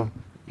deceptive. Oh, wow.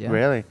 Yeah.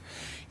 Really?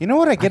 You know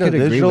what? I get a could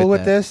agree visual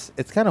with with that. this.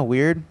 It's kind of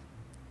weird.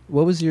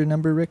 What was your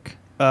number, Rick?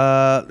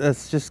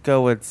 Let's just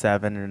go with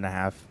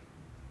 7.5.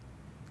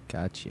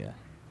 Gotcha.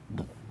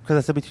 Because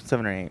I said between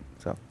 7 or 8.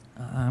 So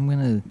I'm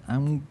gonna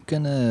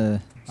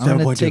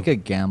 7.2. take a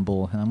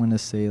gamble, and I'm gonna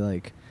say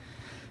like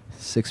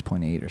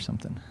 6.8 or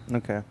something.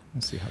 okay.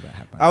 Let's see how that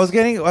happens.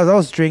 As I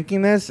was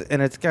drinking this,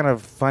 and it's kind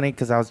of funny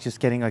because I was just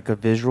getting like a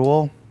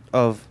visual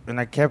of, and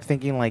I kept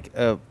thinking like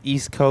a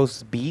East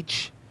Coast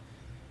beach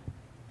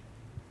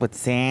with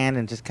sand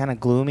and just kind of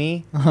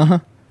gloomy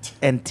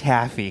and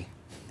taffy.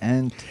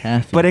 and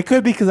taffy. But it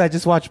could be because I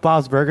just watched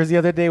Bob's Burgers the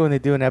other day when they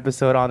do an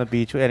episode on the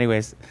beach.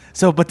 Anyways,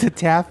 but the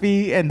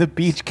taffy and the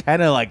beach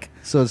kind of like.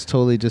 So it's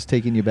totally just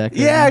taking you back.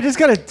 Yeah, it just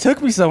kind of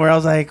took me somewhere. I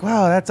was like,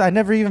 wow, I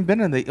never even been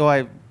in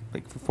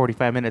like for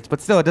 45 minutes.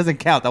 But still, it doesn't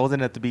count. I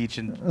wasn't at the beach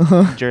in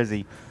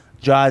Jersey.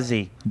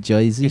 You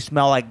Jersey.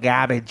 smell like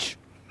garbage.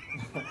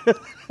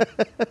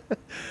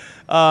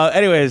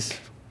 Anyways,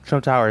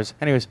 Trump Towers.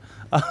 Anyways.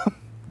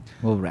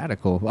 Well,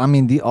 radical. I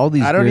mean, all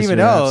these I don't beers even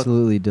are know.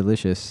 absolutely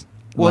delicious.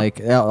 Well-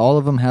 Like all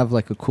of them have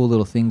like a cool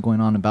little thing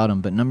going on about them.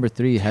 But number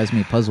 3 has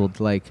me puzzled.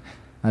 Like,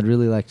 I'd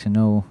really like to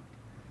know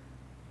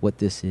what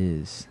this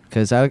is,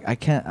 because I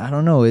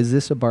don't know. Is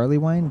this a barley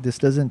wine? This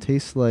doesn't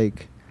taste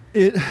like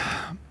it.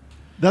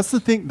 That's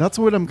the thing. That's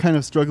what I'm kind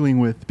of struggling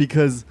with,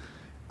 because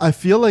I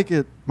feel like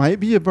it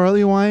might be a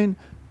barley wine,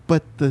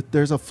 but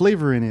there's a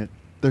flavor in it.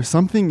 There's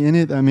something in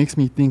it that makes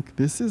me think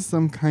this is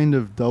some kind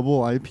of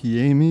double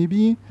IPA,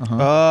 maybe,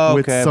 Oh,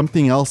 with okay.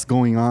 something else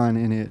going on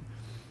in it.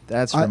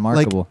 That's Like,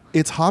 remarkable.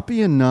 it's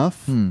hoppy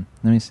enough, Let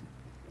me see.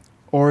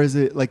 or is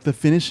it like the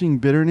finishing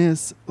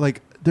bitterness?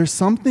 Like there's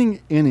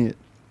something in it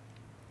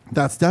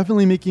that's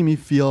definitely making me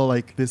feel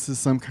like this is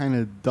some kind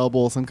of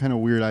double, some kind of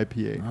weird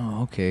IPA.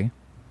 Oh, okay.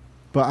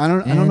 But I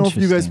don't know if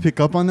you guys Interesting. pick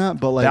up on that.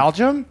 But like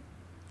Belgium?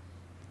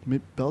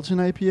 Belgian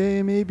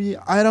IPA, maybe.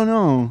 I don't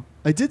know.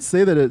 I did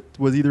say that it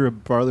was either a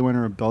barley wine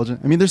or a Belgian.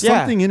 I mean, there's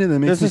something in it that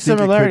makes There's me a think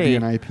it could similarity, be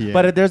an IPA.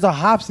 but there's a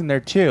hops in there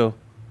too.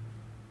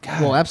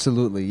 God. Well,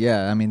 absolutely.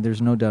 Yeah. I mean,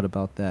 there's no doubt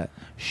about that.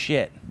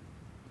 Shit.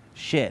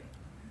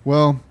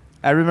 Well,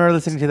 I remember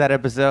listening to that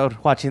episode,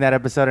 watching that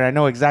episode, and I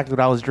know exactly what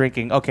I was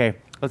drinking. Okay,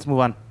 let's move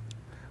on.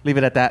 Leave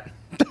it at that.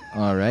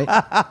 All right.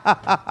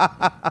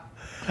 I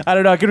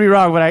don't know. I could be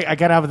wrong, but I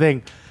kind of have a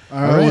thing.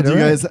 all right. Well, right, do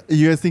all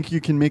you guys think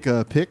you can make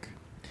a pick?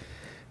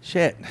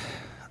 Shit.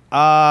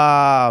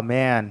 Oh,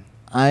 man.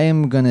 I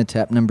am going to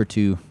tap number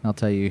 2. I'll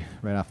tell you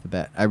right off the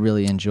bat. I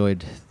really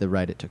enjoyed the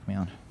ride it took me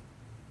on.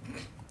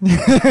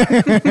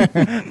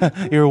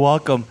 You're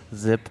welcome,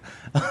 Zip.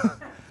 Oh,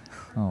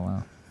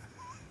 wow.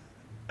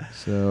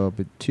 So,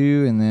 but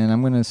 2, and then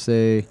I'm going to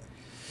say,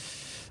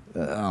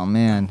 oh,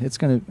 man, it's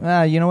going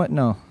to, you know what?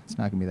 No, it's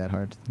not going to be that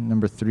hard.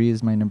 Number 3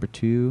 is my number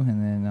 2,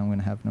 and then I'm going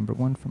to have number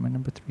 1 for my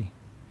number 3.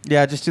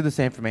 Yeah, just do the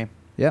same for me.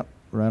 Yep,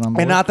 right on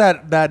board. And not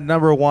that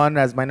number 1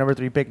 as my number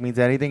 3 pick means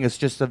anything. It's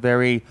just a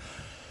very,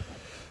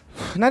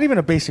 not even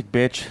a basic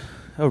bitch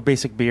or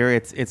basic beer.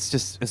 It's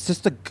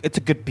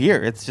a good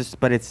beer. It's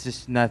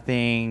just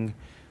nothing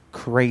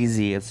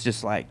crazy. It's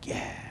just like,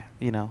 yeah,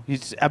 you know.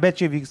 I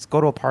bet you if you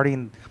go to a party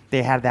and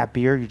they had that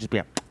beer, you just be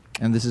like,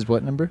 And this is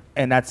what number?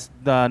 and that's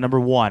the number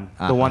 1,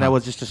 the one that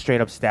was just a straight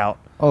up stout.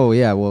 Oh,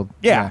 yeah, well.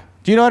 Yeah.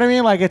 Do you know what I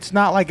mean? Like, it's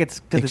not like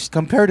it's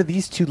compared to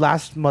these 2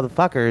 last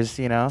motherfuckers,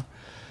 you know?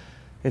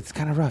 It's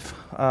kind of rough.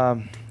 Oh,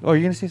 you're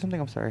going to say something?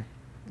 I'm sorry.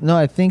 No,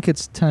 I think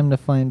it's time to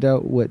find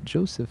out what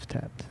Joseph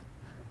tapped.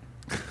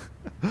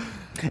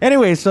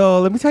 Anyway,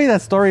 so let me tell you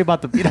that story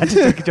about the beat. I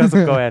just took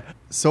Joseph. Go ahead.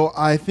 So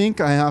I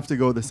think I have to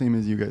go the same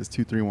as you guys,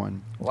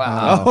 2-3-1.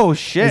 Wow. Oh,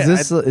 shit.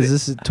 Is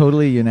this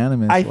totally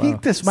unanimous? I Wow.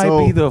 think this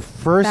might be the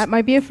first That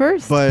might be a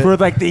first. But for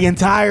like the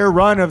entire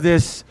run of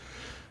this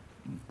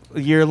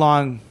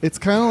year-long. it's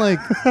kind of like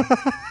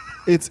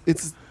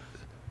it's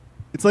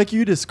like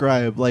you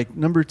described. Like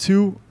number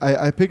 2,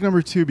 I picked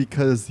number 2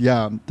 because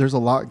there's a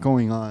lot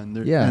going on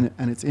there, Yeah.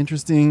 and it's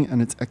interesting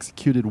and it's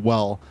executed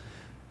well.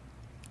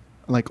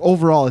 Like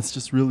overall, it's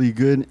just really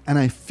good, and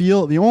I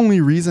feel the only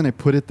reason I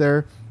put it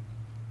there,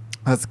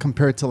 as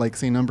compared to like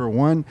say number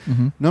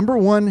 1, number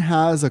 1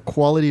 has a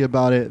quality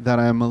about it that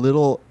I'm a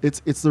little. It's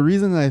the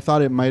reason that I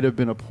thought it might have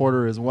been a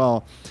porter as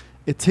well.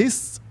 It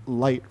tastes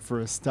light for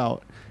a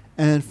stout,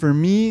 and for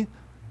me,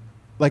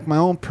 like my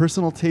own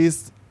personal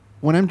taste,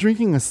 when I'm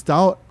drinking a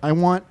stout, I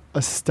want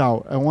a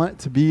stout. I want it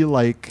to be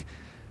like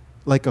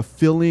a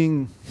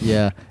filling,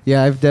 Yeah,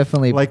 I've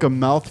definitely like a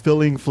mouth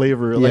filling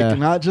flavor. Yeah. Like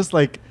not just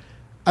like,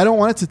 I don't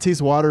want it to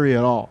taste watery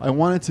at all. I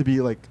want it to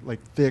be like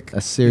thick a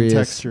serious in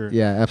texture.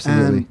 Yeah,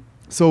 absolutely. And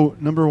so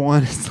number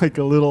one is like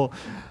a little,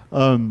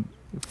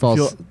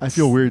 False. I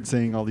feel weird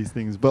saying all these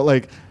things, but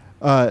like,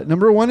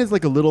 number one is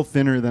like a little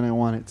thinner than I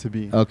want it to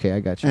be. Okay, I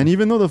got you. And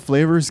even though the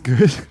flavor is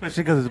good,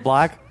 Especially because it's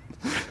black.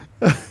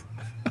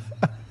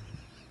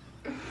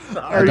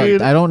 I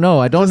don't know.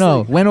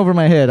 like- Went over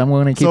my head. I'm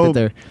going to keep So- it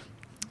there.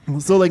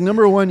 So like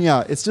number one,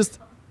 yeah, it's just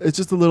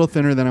a little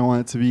thinner than I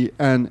want it to be,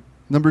 and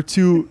number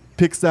two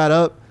picks that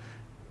up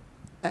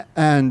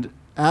and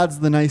adds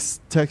the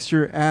nice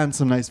texture and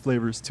some nice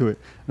flavors to it.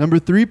 Number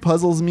three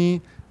puzzles me,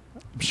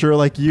 I'm sure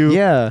like you,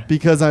 Yeah.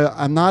 because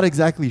I'm not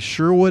exactly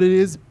sure what it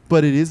is,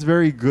 but it is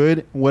very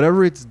good.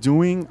 Whatever it's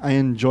doing, I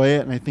enjoy it,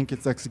 and I think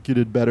it's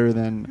executed better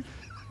than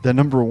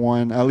number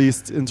one, at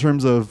least in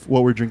terms of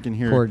what we're drinking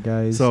here. Poor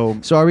guys. So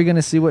are we going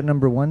to see what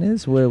number one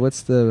is?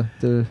 What's the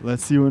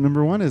let's see what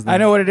number one is. Then. I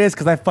know what it is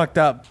because I fucked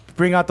up.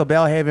 Bring out the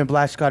Bellhaven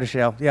Black Scottish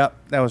Ale. Yep,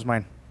 that was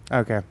mine.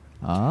 Okay.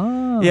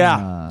 Ah.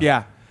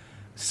 Yeah.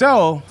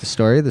 So The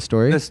story? the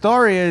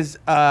story is,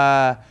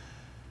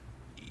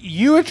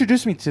 you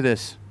introduced me to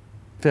this,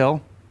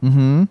 Phil.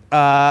 Mm-hmm.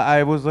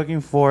 I was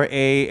looking for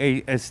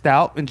a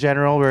stout in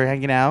general. We were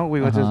hanging out.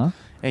 We went Uh-huh. to,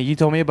 and you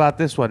told me about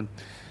this one,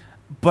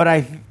 but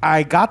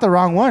I got the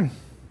wrong one,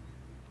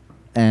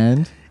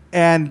 And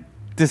and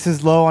this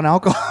is low on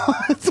alcohol.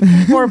 It's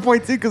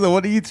 4.2 because the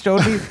one you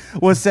showed me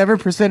was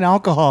 7%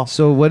 alcohol.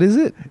 so what is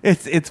it?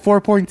 It's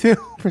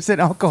 4.2%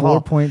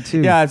 alcohol.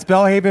 4.2. Yeah, it's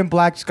Bellhaven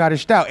Black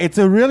Scottish Stout. It's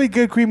a really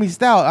good creamy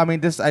stout. I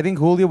mean, I think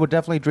Julio would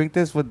definitely drink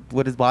this with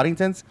his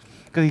Boddingtons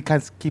because he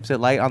kind of keeps it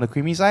light on the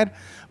creamy side.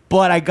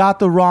 But I got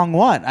the wrong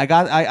one.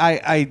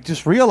 I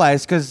just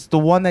realized because the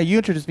one that you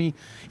introduced me,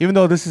 even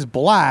though this is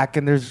black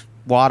and there's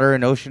water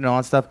and ocean and all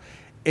that stuff,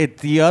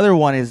 the other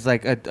one is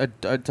like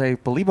I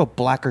believe a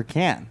blacker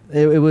can.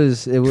 It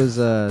was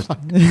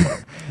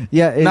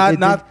yeah.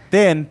 Not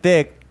thin,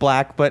 thick,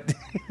 black, but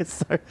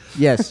sorry.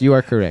 Yes, you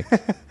are correct.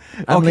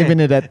 I'm Okay. leaving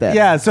it at that.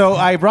 Yeah, so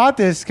I brought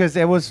this because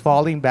it was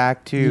falling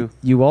back to.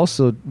 You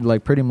also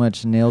like pretty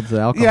much nailed the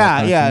alcohol.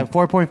 Yeah,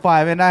 content.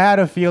 4.5, and I had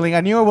a feeling.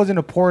 I knew it wasn't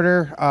a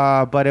porter,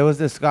 but it was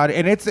the Scottish,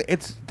 and it's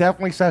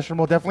definitely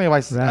sessionable. Definitely,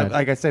 if Right.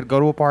 like I said, go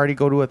to a party,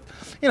 go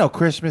to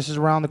Christmas is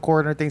around the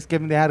corner,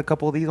 Thanksgiving. They had a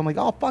couple of these. I'm like,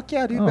 oh fuck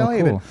yeah, dude, Oh,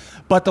 Bellhaven. cool.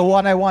 But the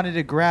one I wanted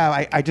to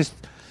grab, I just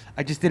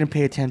didn't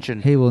pay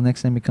attention. Hey, well,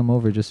 next time you come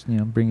over, just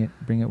bring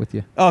it with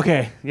you.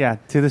 Okay, yeah,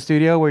 to the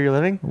studio where you're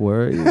living.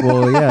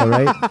 Well, yeah,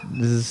 right.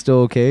 This is still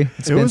okay.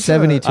 It's It been was,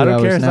 72 I don't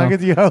hours care as now. long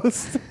as you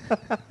host.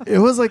 It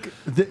was like,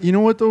 you know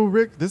what though,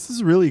 Rick? This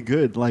is really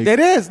good. Like It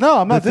is. No,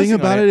 I'm the not. thing dissing on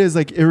about it is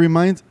like it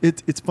reminds.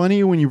 It's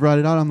funny when you brought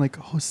it out. I'm like,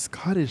 oh,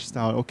 Scottish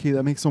stout. Okay,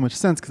 that makes so much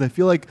sense because I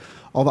feel like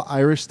all the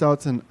Irish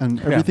stouts and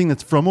everything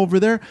that's from over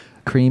there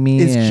Creamy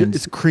is and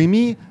it's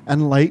creamy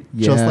and light,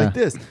 just Yeah. like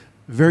this.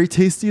 Very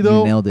tasty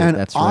though, nailed it. and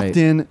That's right.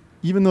 often.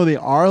 Even though they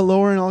are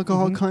lower in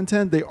alcohol Mhm.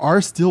 content, they are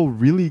still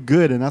really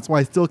good, and that's why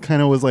I still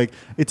kind of was like,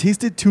 it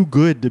tasted too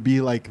good to be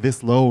like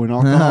this low in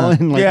alcohol,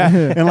 and like, Yeah.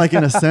 and like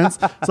in a sense.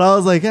 So I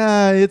was like,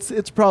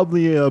 it's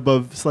probably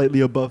slightly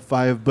above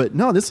 5, but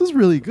no, this was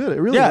really good. I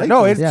really Yeah, liked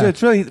no, this.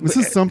 it's really. This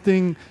is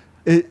something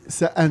and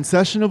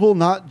sessionable,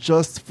 not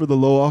just for the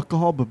low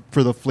alcohol, but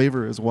for the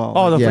flavor as well.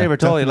 Oh, the Yeah, flavor,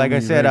 totally. Like I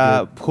definitely said,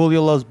 very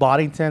Julio loves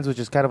Boddingtons, which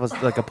is kind of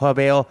like a pub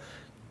ale.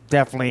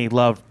 Definitely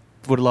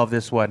would love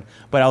this one.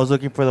 But I was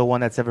looking for the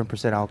one that's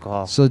 7%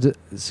 alcohol. So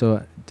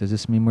does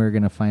this mean we're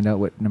gonna find out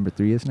what number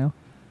 3 is now?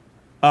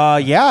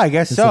 Yeah, I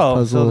guess Is so. the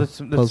puzzle,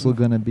 So puzzle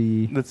gonna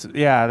be? let's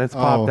pop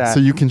Oh, that.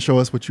 so you can show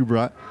us what you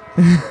brought.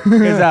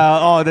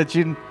 That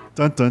you.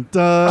 Dun dun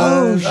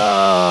dun.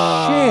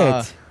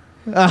 Shit.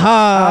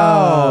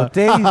 Aha! Oh,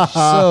 they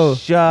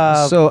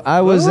So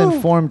I was Woo.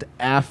 informed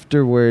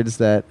afterwards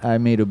that I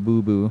made a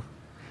boo boo,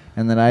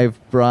 and that I've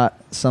brought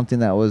something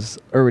that was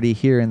already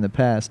here in the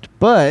past.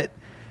 But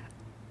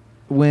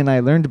when I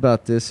learned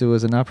about this, it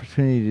was an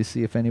opportunity to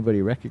see if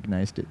anybody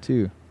recognized it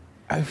too.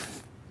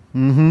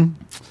 Mm-hmm.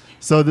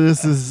 So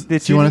this is.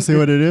 Did Do you you- want to say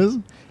what it is?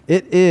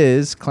 It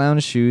is Clown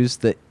Shoes,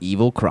 the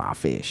Evil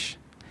Crawfish.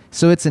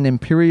 So it's an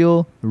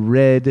Imperial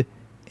Red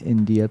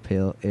India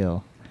Pale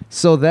Ale.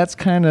 So that's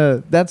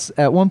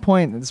at one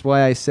point, that's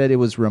why I said it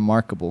was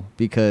remarkable,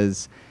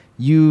 because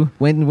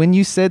when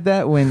you said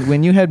that,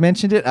 when you had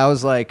mentioned it, I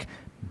was like,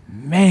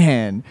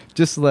 man,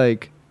 just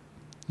like,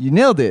 you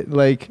nailed it.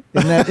 Like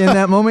in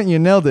that moment, you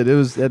nailed it. It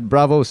was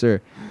bravo,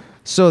 sir.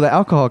 So the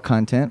alcohol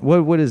content,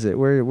 what is it?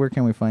 Where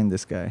can we find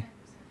this guy?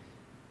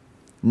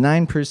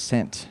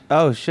 9%.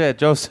 Oh shit!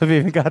 Joseph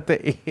even got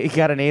an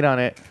 8 on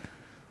it.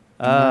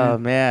 Oh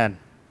Mhm. man.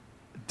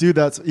 Dude,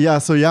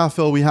 So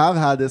Phil, we have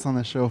had this on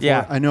the show.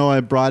 Yeah. I know I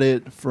brought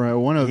it for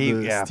one of the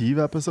Yeah. Steve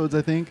episodes,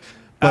 I think.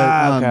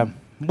 But Okay.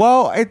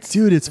 Well, it's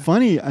dude, it's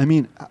funny. I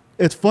mean,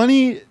 it's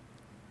funny.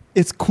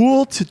 It's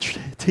cool to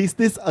taste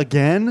this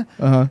again,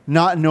 Uh-huh.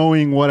 not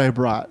knowing what I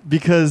brought,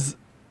 because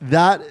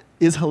that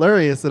is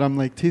hilarious that I'm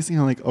like tasting.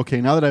 I'm like,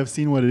 okay, now that I've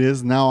seen what it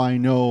is, now I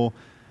know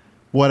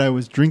what I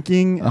was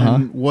drinking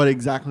and what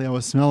exactly I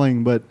was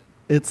smelling. But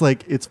it's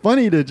like, it's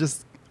funny to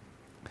just,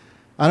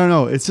 I don't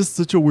know. It's just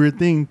such a weird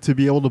thing to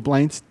be able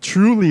to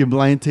truly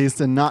blind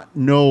taste and not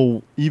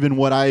know even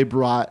what I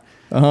brought,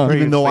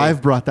 even though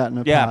I've brought that in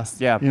the past.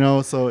 Yeah. You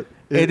know, so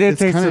it did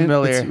taste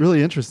familiar. It's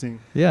really interesting.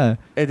 Yeah.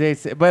 It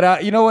is.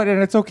 But you know what?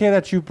 And it's okay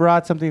that you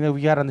brought something that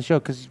we got on the show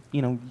because,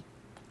 you know,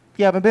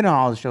 you haven't been on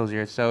all the shows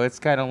here. So it's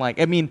kind of like,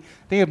 I mean,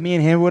 I think if me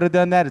and him would have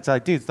done that, it's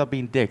like, dude, stop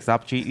being dick.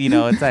 Stop cheating. You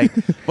know, it's like,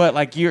 but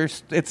like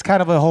it's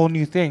kind of a whole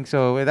new thing.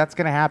 So that's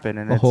going to happen.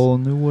 And A whole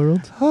new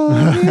world. whole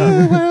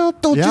new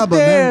world. Don't you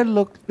dare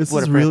look. This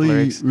what is a Fred really,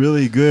 lyrics.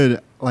 really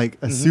good. Like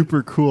a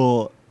super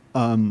cool,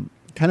 kind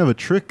of a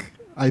trick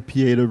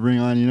IPA to bring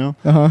on, you know?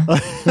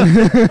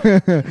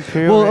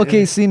 Well,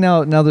 okay, see,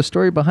 now the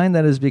story behind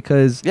that is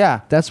because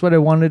that's what I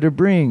wanted to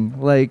bring.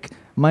 Like,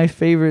 my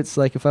favorites,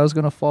 like, if I was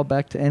going to fall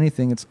back to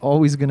anything, it's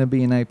always going to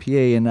be an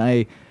IPA. And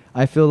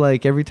I feel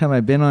like every time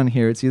I've been on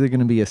here, it's either going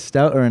to be a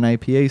stout or an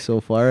IPA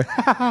so far.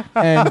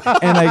 and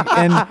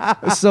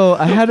so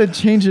I had to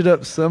change it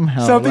up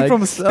somehow. Something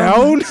from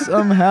stout?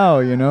 Somehow,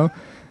 you know?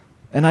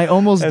 And I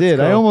almost did.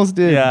 Cool. I almost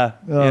did.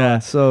 Yeah.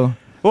 So.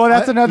 Well,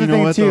 that's another you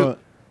know thing, what, too.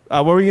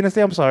 What were you going to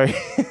say? I'm sorry.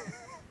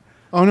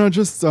 Oh, no,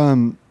 just,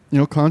 you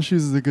know, Clown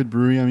Shoes is a good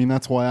brewery. I mean,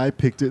 that's why I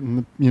picked it in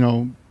the, you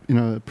know,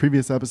 the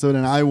previous episode.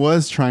 And I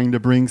was trying to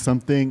bring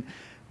something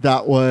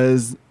that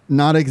was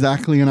not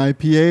exactly an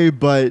IPA,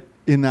 but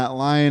in that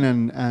line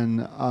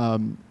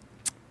and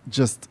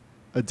just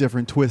a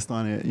different twist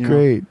on it. You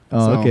Great. know?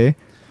 Oh, okay.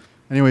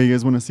 Anyway, you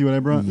guys want to see what I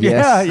brought?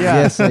 Yes. Yeah.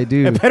 Yes, I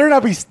do. It better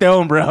not be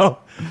Stone, bro.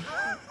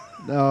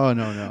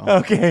 No.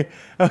 Okay.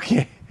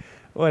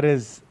 What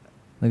is...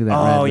 Look at that.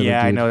 Oh, red yeah, little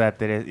I dude. know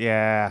that is.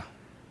 Yeah.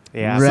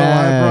 Yeah. Rad. So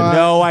I brought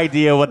No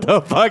idea what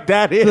the fuck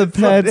that is. The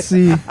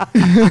Patsy.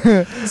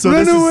 So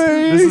Run this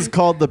away. is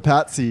called the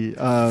Patsy.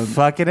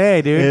 Fucking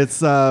A, dude. It's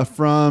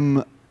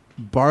from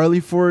Barley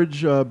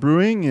Forge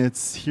Brewing.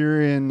 It's here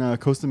in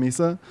Costa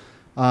Mesa.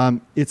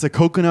 It's a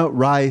coconut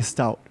rye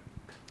stout.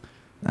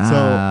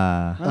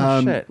 Ah.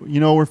 Oh, shit. You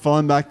know, we're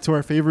falling back to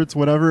our favorites,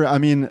 whatever. I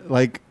mean,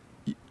 like,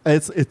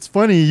 it's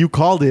funny you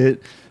called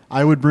it.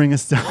 I would bring a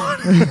stout.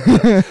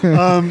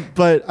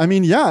 But I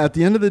mean, yeah, at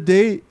the end of the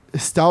day,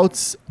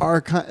 stouts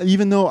are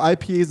even though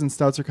IPAs and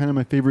stouts are kind of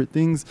my favorite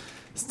things,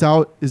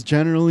 stout is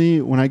generally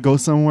when I go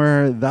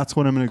somewhere, that's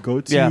what I'm going to go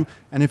to. Yeah.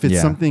 And if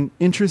it's something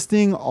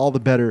interesting, all the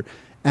better.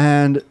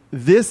 And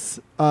this,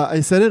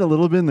 I said it a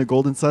little bit in the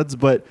Golden Suds,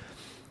 but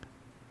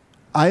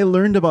I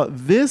learned about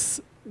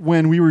this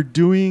when we were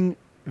doing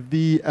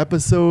the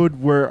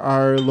episode where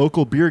our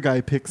local beer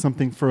guy picked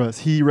something for us.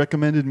 He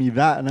recommended me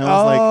that, and I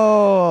was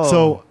like,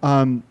 so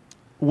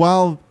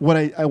while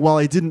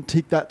I didn't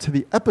take that to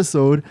the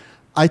episode,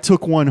 I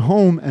took one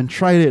home and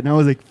tried it, and I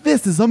was like,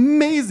 this is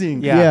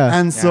amazing. Yeah.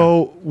 And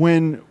so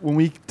when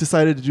we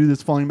decided to do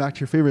this Falling Back to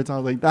Your Favorites, I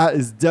was like, that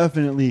is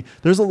definitely,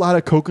 there's a lot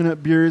of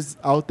coconut beers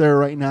out there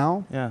right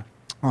now. Yeah.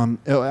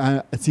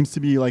 It seems to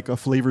be like a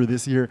flavor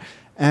this year,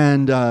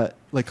 and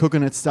like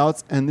coconut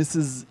stouts. And this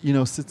is, you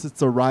know, since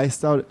it's a rye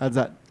stout, it adds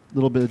that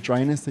little bit of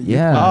dryness that you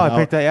Yeah. pointed Oh, I out.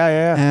 picked that.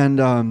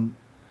 Yeah.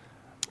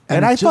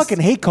 And I it's just-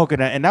 fucking hate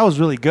coconut, and that was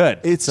really good.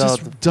 It's So,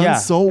 just done yeah,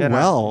 so you know.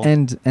 well.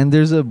 And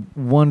there's a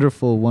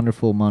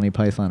wonderful Monty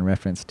Python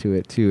reference to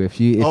it too. If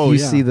you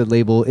see the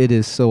label, it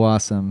is so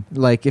awesome.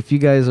 Like if you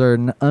guys are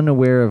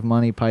unaware of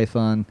Monty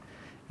Python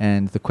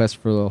and the Quest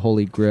for the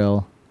Holy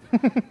Grail,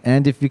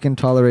 and if you can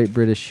tolerate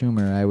British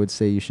humor, I would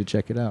say you should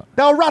check it out.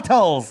 The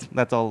Rattles.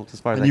 That's all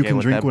as far as And I you get can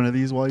with drink them. one of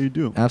these while you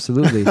do.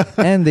 Absolutely.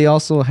 And they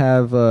also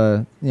have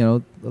you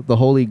know, the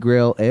Holy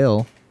Grail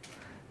Ale.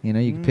 You know,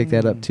 you can pick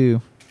that up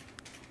too.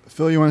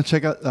 Phil, you want to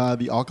check out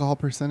the alcohol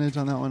percentage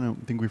on that one?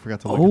 I think we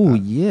forgot to look Oh, at that.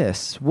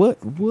 yes.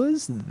 What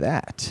was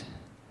that?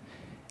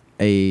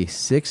 A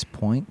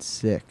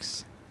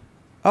 6.6.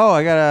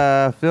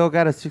 Oh, Phil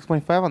got a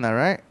 6.5 on that,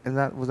 right?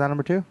 Was that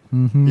number 2?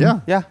 Mm-hmm. Yeah.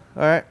 Yeah.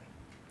 All right.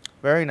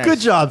 Very nice. Good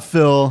job,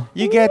 Phil.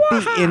 You get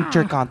the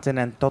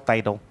Intercontinental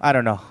title. I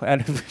don't know.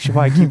 And we should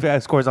probably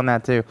keep scores on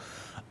that too.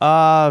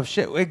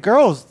 Shit. Wait,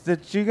 girls,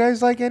 did you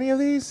guys like any of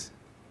these?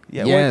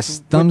 Yeah.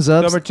 Yes. Thumbs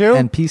up. Number 2?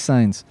 And peace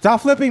signs.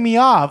 Stop flipping me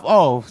off.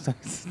 Oh.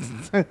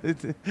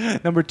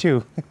 Number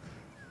 2.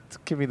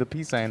 Give me the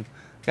peace sign.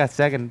 Got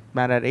second.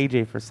 Mad at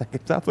AJ for a second.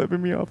 Stop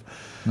flipping me off.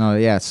 No,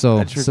 yeah.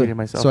 I just repeated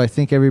myself. So I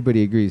think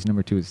everybody agrees.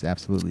 Number 2 is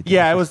absolutely delicious.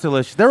 Yeah, it was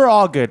delicious. They were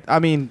all good. I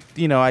mean,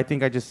 you know, I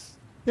think I just...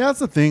 Yeah, that's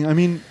the thing. I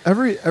mean,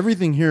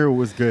 everything here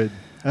was good.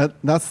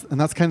 That's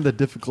kind of the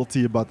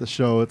difficulty about the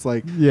show. It's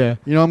like, Yeah.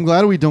 you know, I'm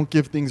glad we don't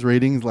give things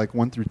ratings like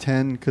 1 through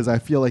 10 because I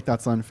feel like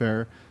that's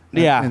unfair.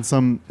 Yeah. In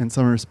some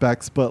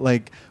respects, but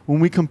like when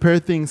we compare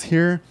things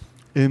here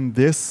in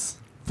this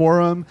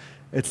forum,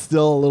 it's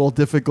still a little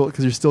difficult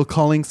because you're still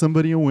calling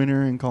somebody a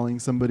winner and calling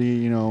somebody,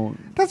 you know.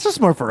 That's just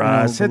more for You know,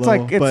 us. It's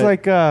below,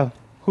 like but-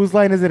 whose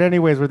line is it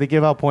anyways? Where they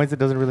give out points, it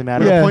doesn't really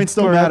matter. Yeah. Points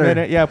don't Or at matter.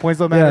 minute- Yeah, points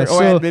don't Yeah, matter.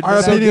 so at midnight.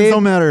 Our So opinions Gabe-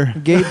 don't matter.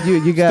 Gabe,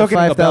 you Still got getting a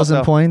belt, 5,000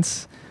 though.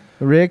 points.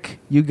 Rick,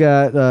 you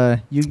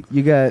got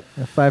you got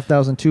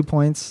 5,002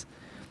 points.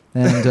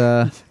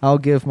 And I'll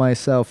give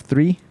myself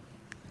 3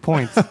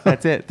 points.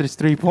 That's it. There's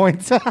 3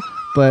 points.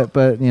 but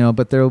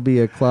there will be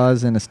a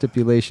clause and a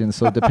stipulation.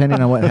 So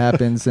depending on what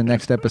happens the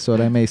next episode,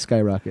 I may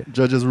skyrocket.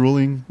 Judge's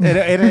ruling.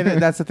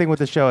 And that's the thing with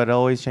the show. It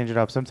always changes it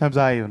up. Sometimes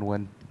I even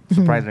win,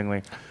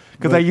 surprisingly.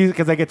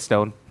 Because I get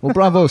stoned. Well,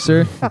 bravo,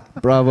 sir.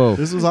 Bravo.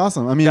 This was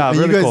awesome. I mean, yeah,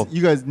 really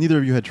you guys, neither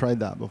of you had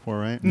tried that before,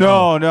 right?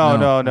 No.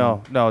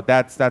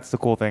 That's the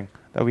cool thing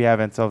that we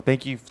haven't. So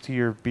thank you to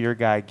your beer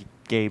guy,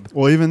 Gabe.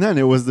 Well, even then,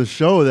 it was the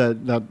show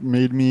that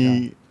made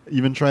me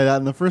even try that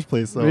in the first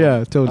place. So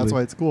yeah, totally. That's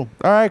why it's cool.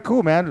 All right,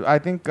 cool, man. I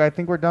think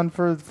we're done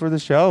for the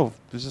show.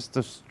 It's just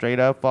a straight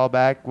up fall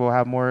back. We'll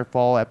have more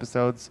fall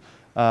episodes.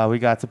 We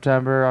got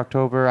September,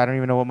 October. I don't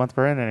even know what month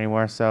we're in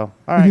anymore. So,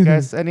 all right,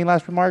 guys. Any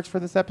last remarks for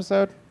this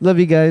episode? Love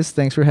you guys.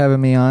 Thanks for having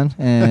me on.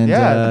 And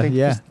thank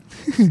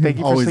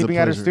you for sleeping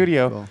at our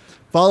studio. So,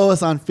 follow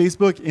us on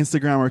Facebook,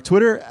 Instagram, or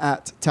Twitter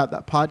at Tap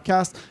That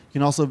Podcast. You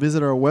can also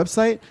visit our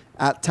website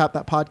at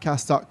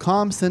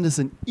tapthatpodcast.com. Send us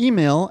an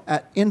email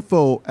at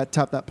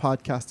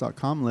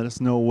info@tapthatpodcast.com. Let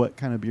us know what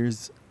kind of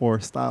beers or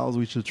styles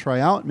we should try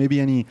out. Maybe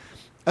any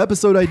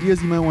episode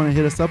ideas you might want to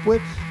hit us up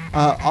with.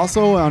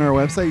 Also on our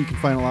website, you can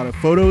find a lot of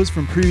photos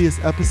from previous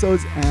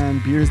episodes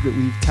and beers that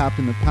we've tapped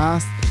in the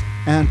past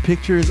and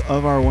pictures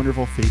of our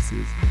wonderful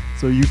faces.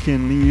 So you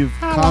can leave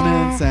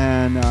comments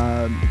and,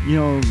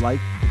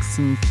 likes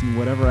and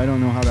whatever. I don't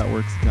know how that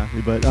works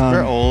exactly, but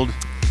we're old.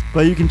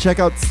 But you can check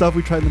out stuff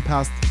we tried in the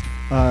past,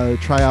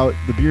 try out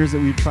the beers that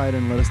we've tried,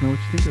 and let us know what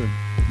you think of them.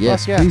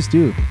 Yes, please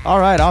do. All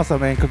right,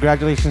 awesome, man.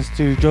 Congratulations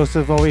to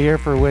Joseph over here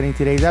for winning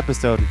today's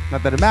episode.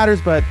 Not that it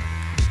matters, but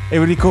it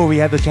would be cool. We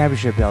had the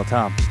championship belt,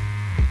 Tom.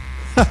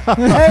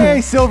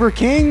 Hey, Silver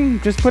King.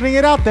 Just putting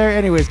it out there.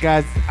 Anyways,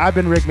 guys, I've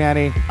been Rick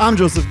Manny. I'm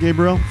Joseph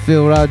Gabriel.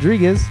 Phil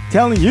Rodriguez.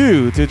 Telling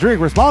you to drink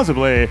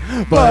responsibly,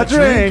 but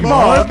drink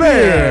more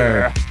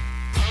beer.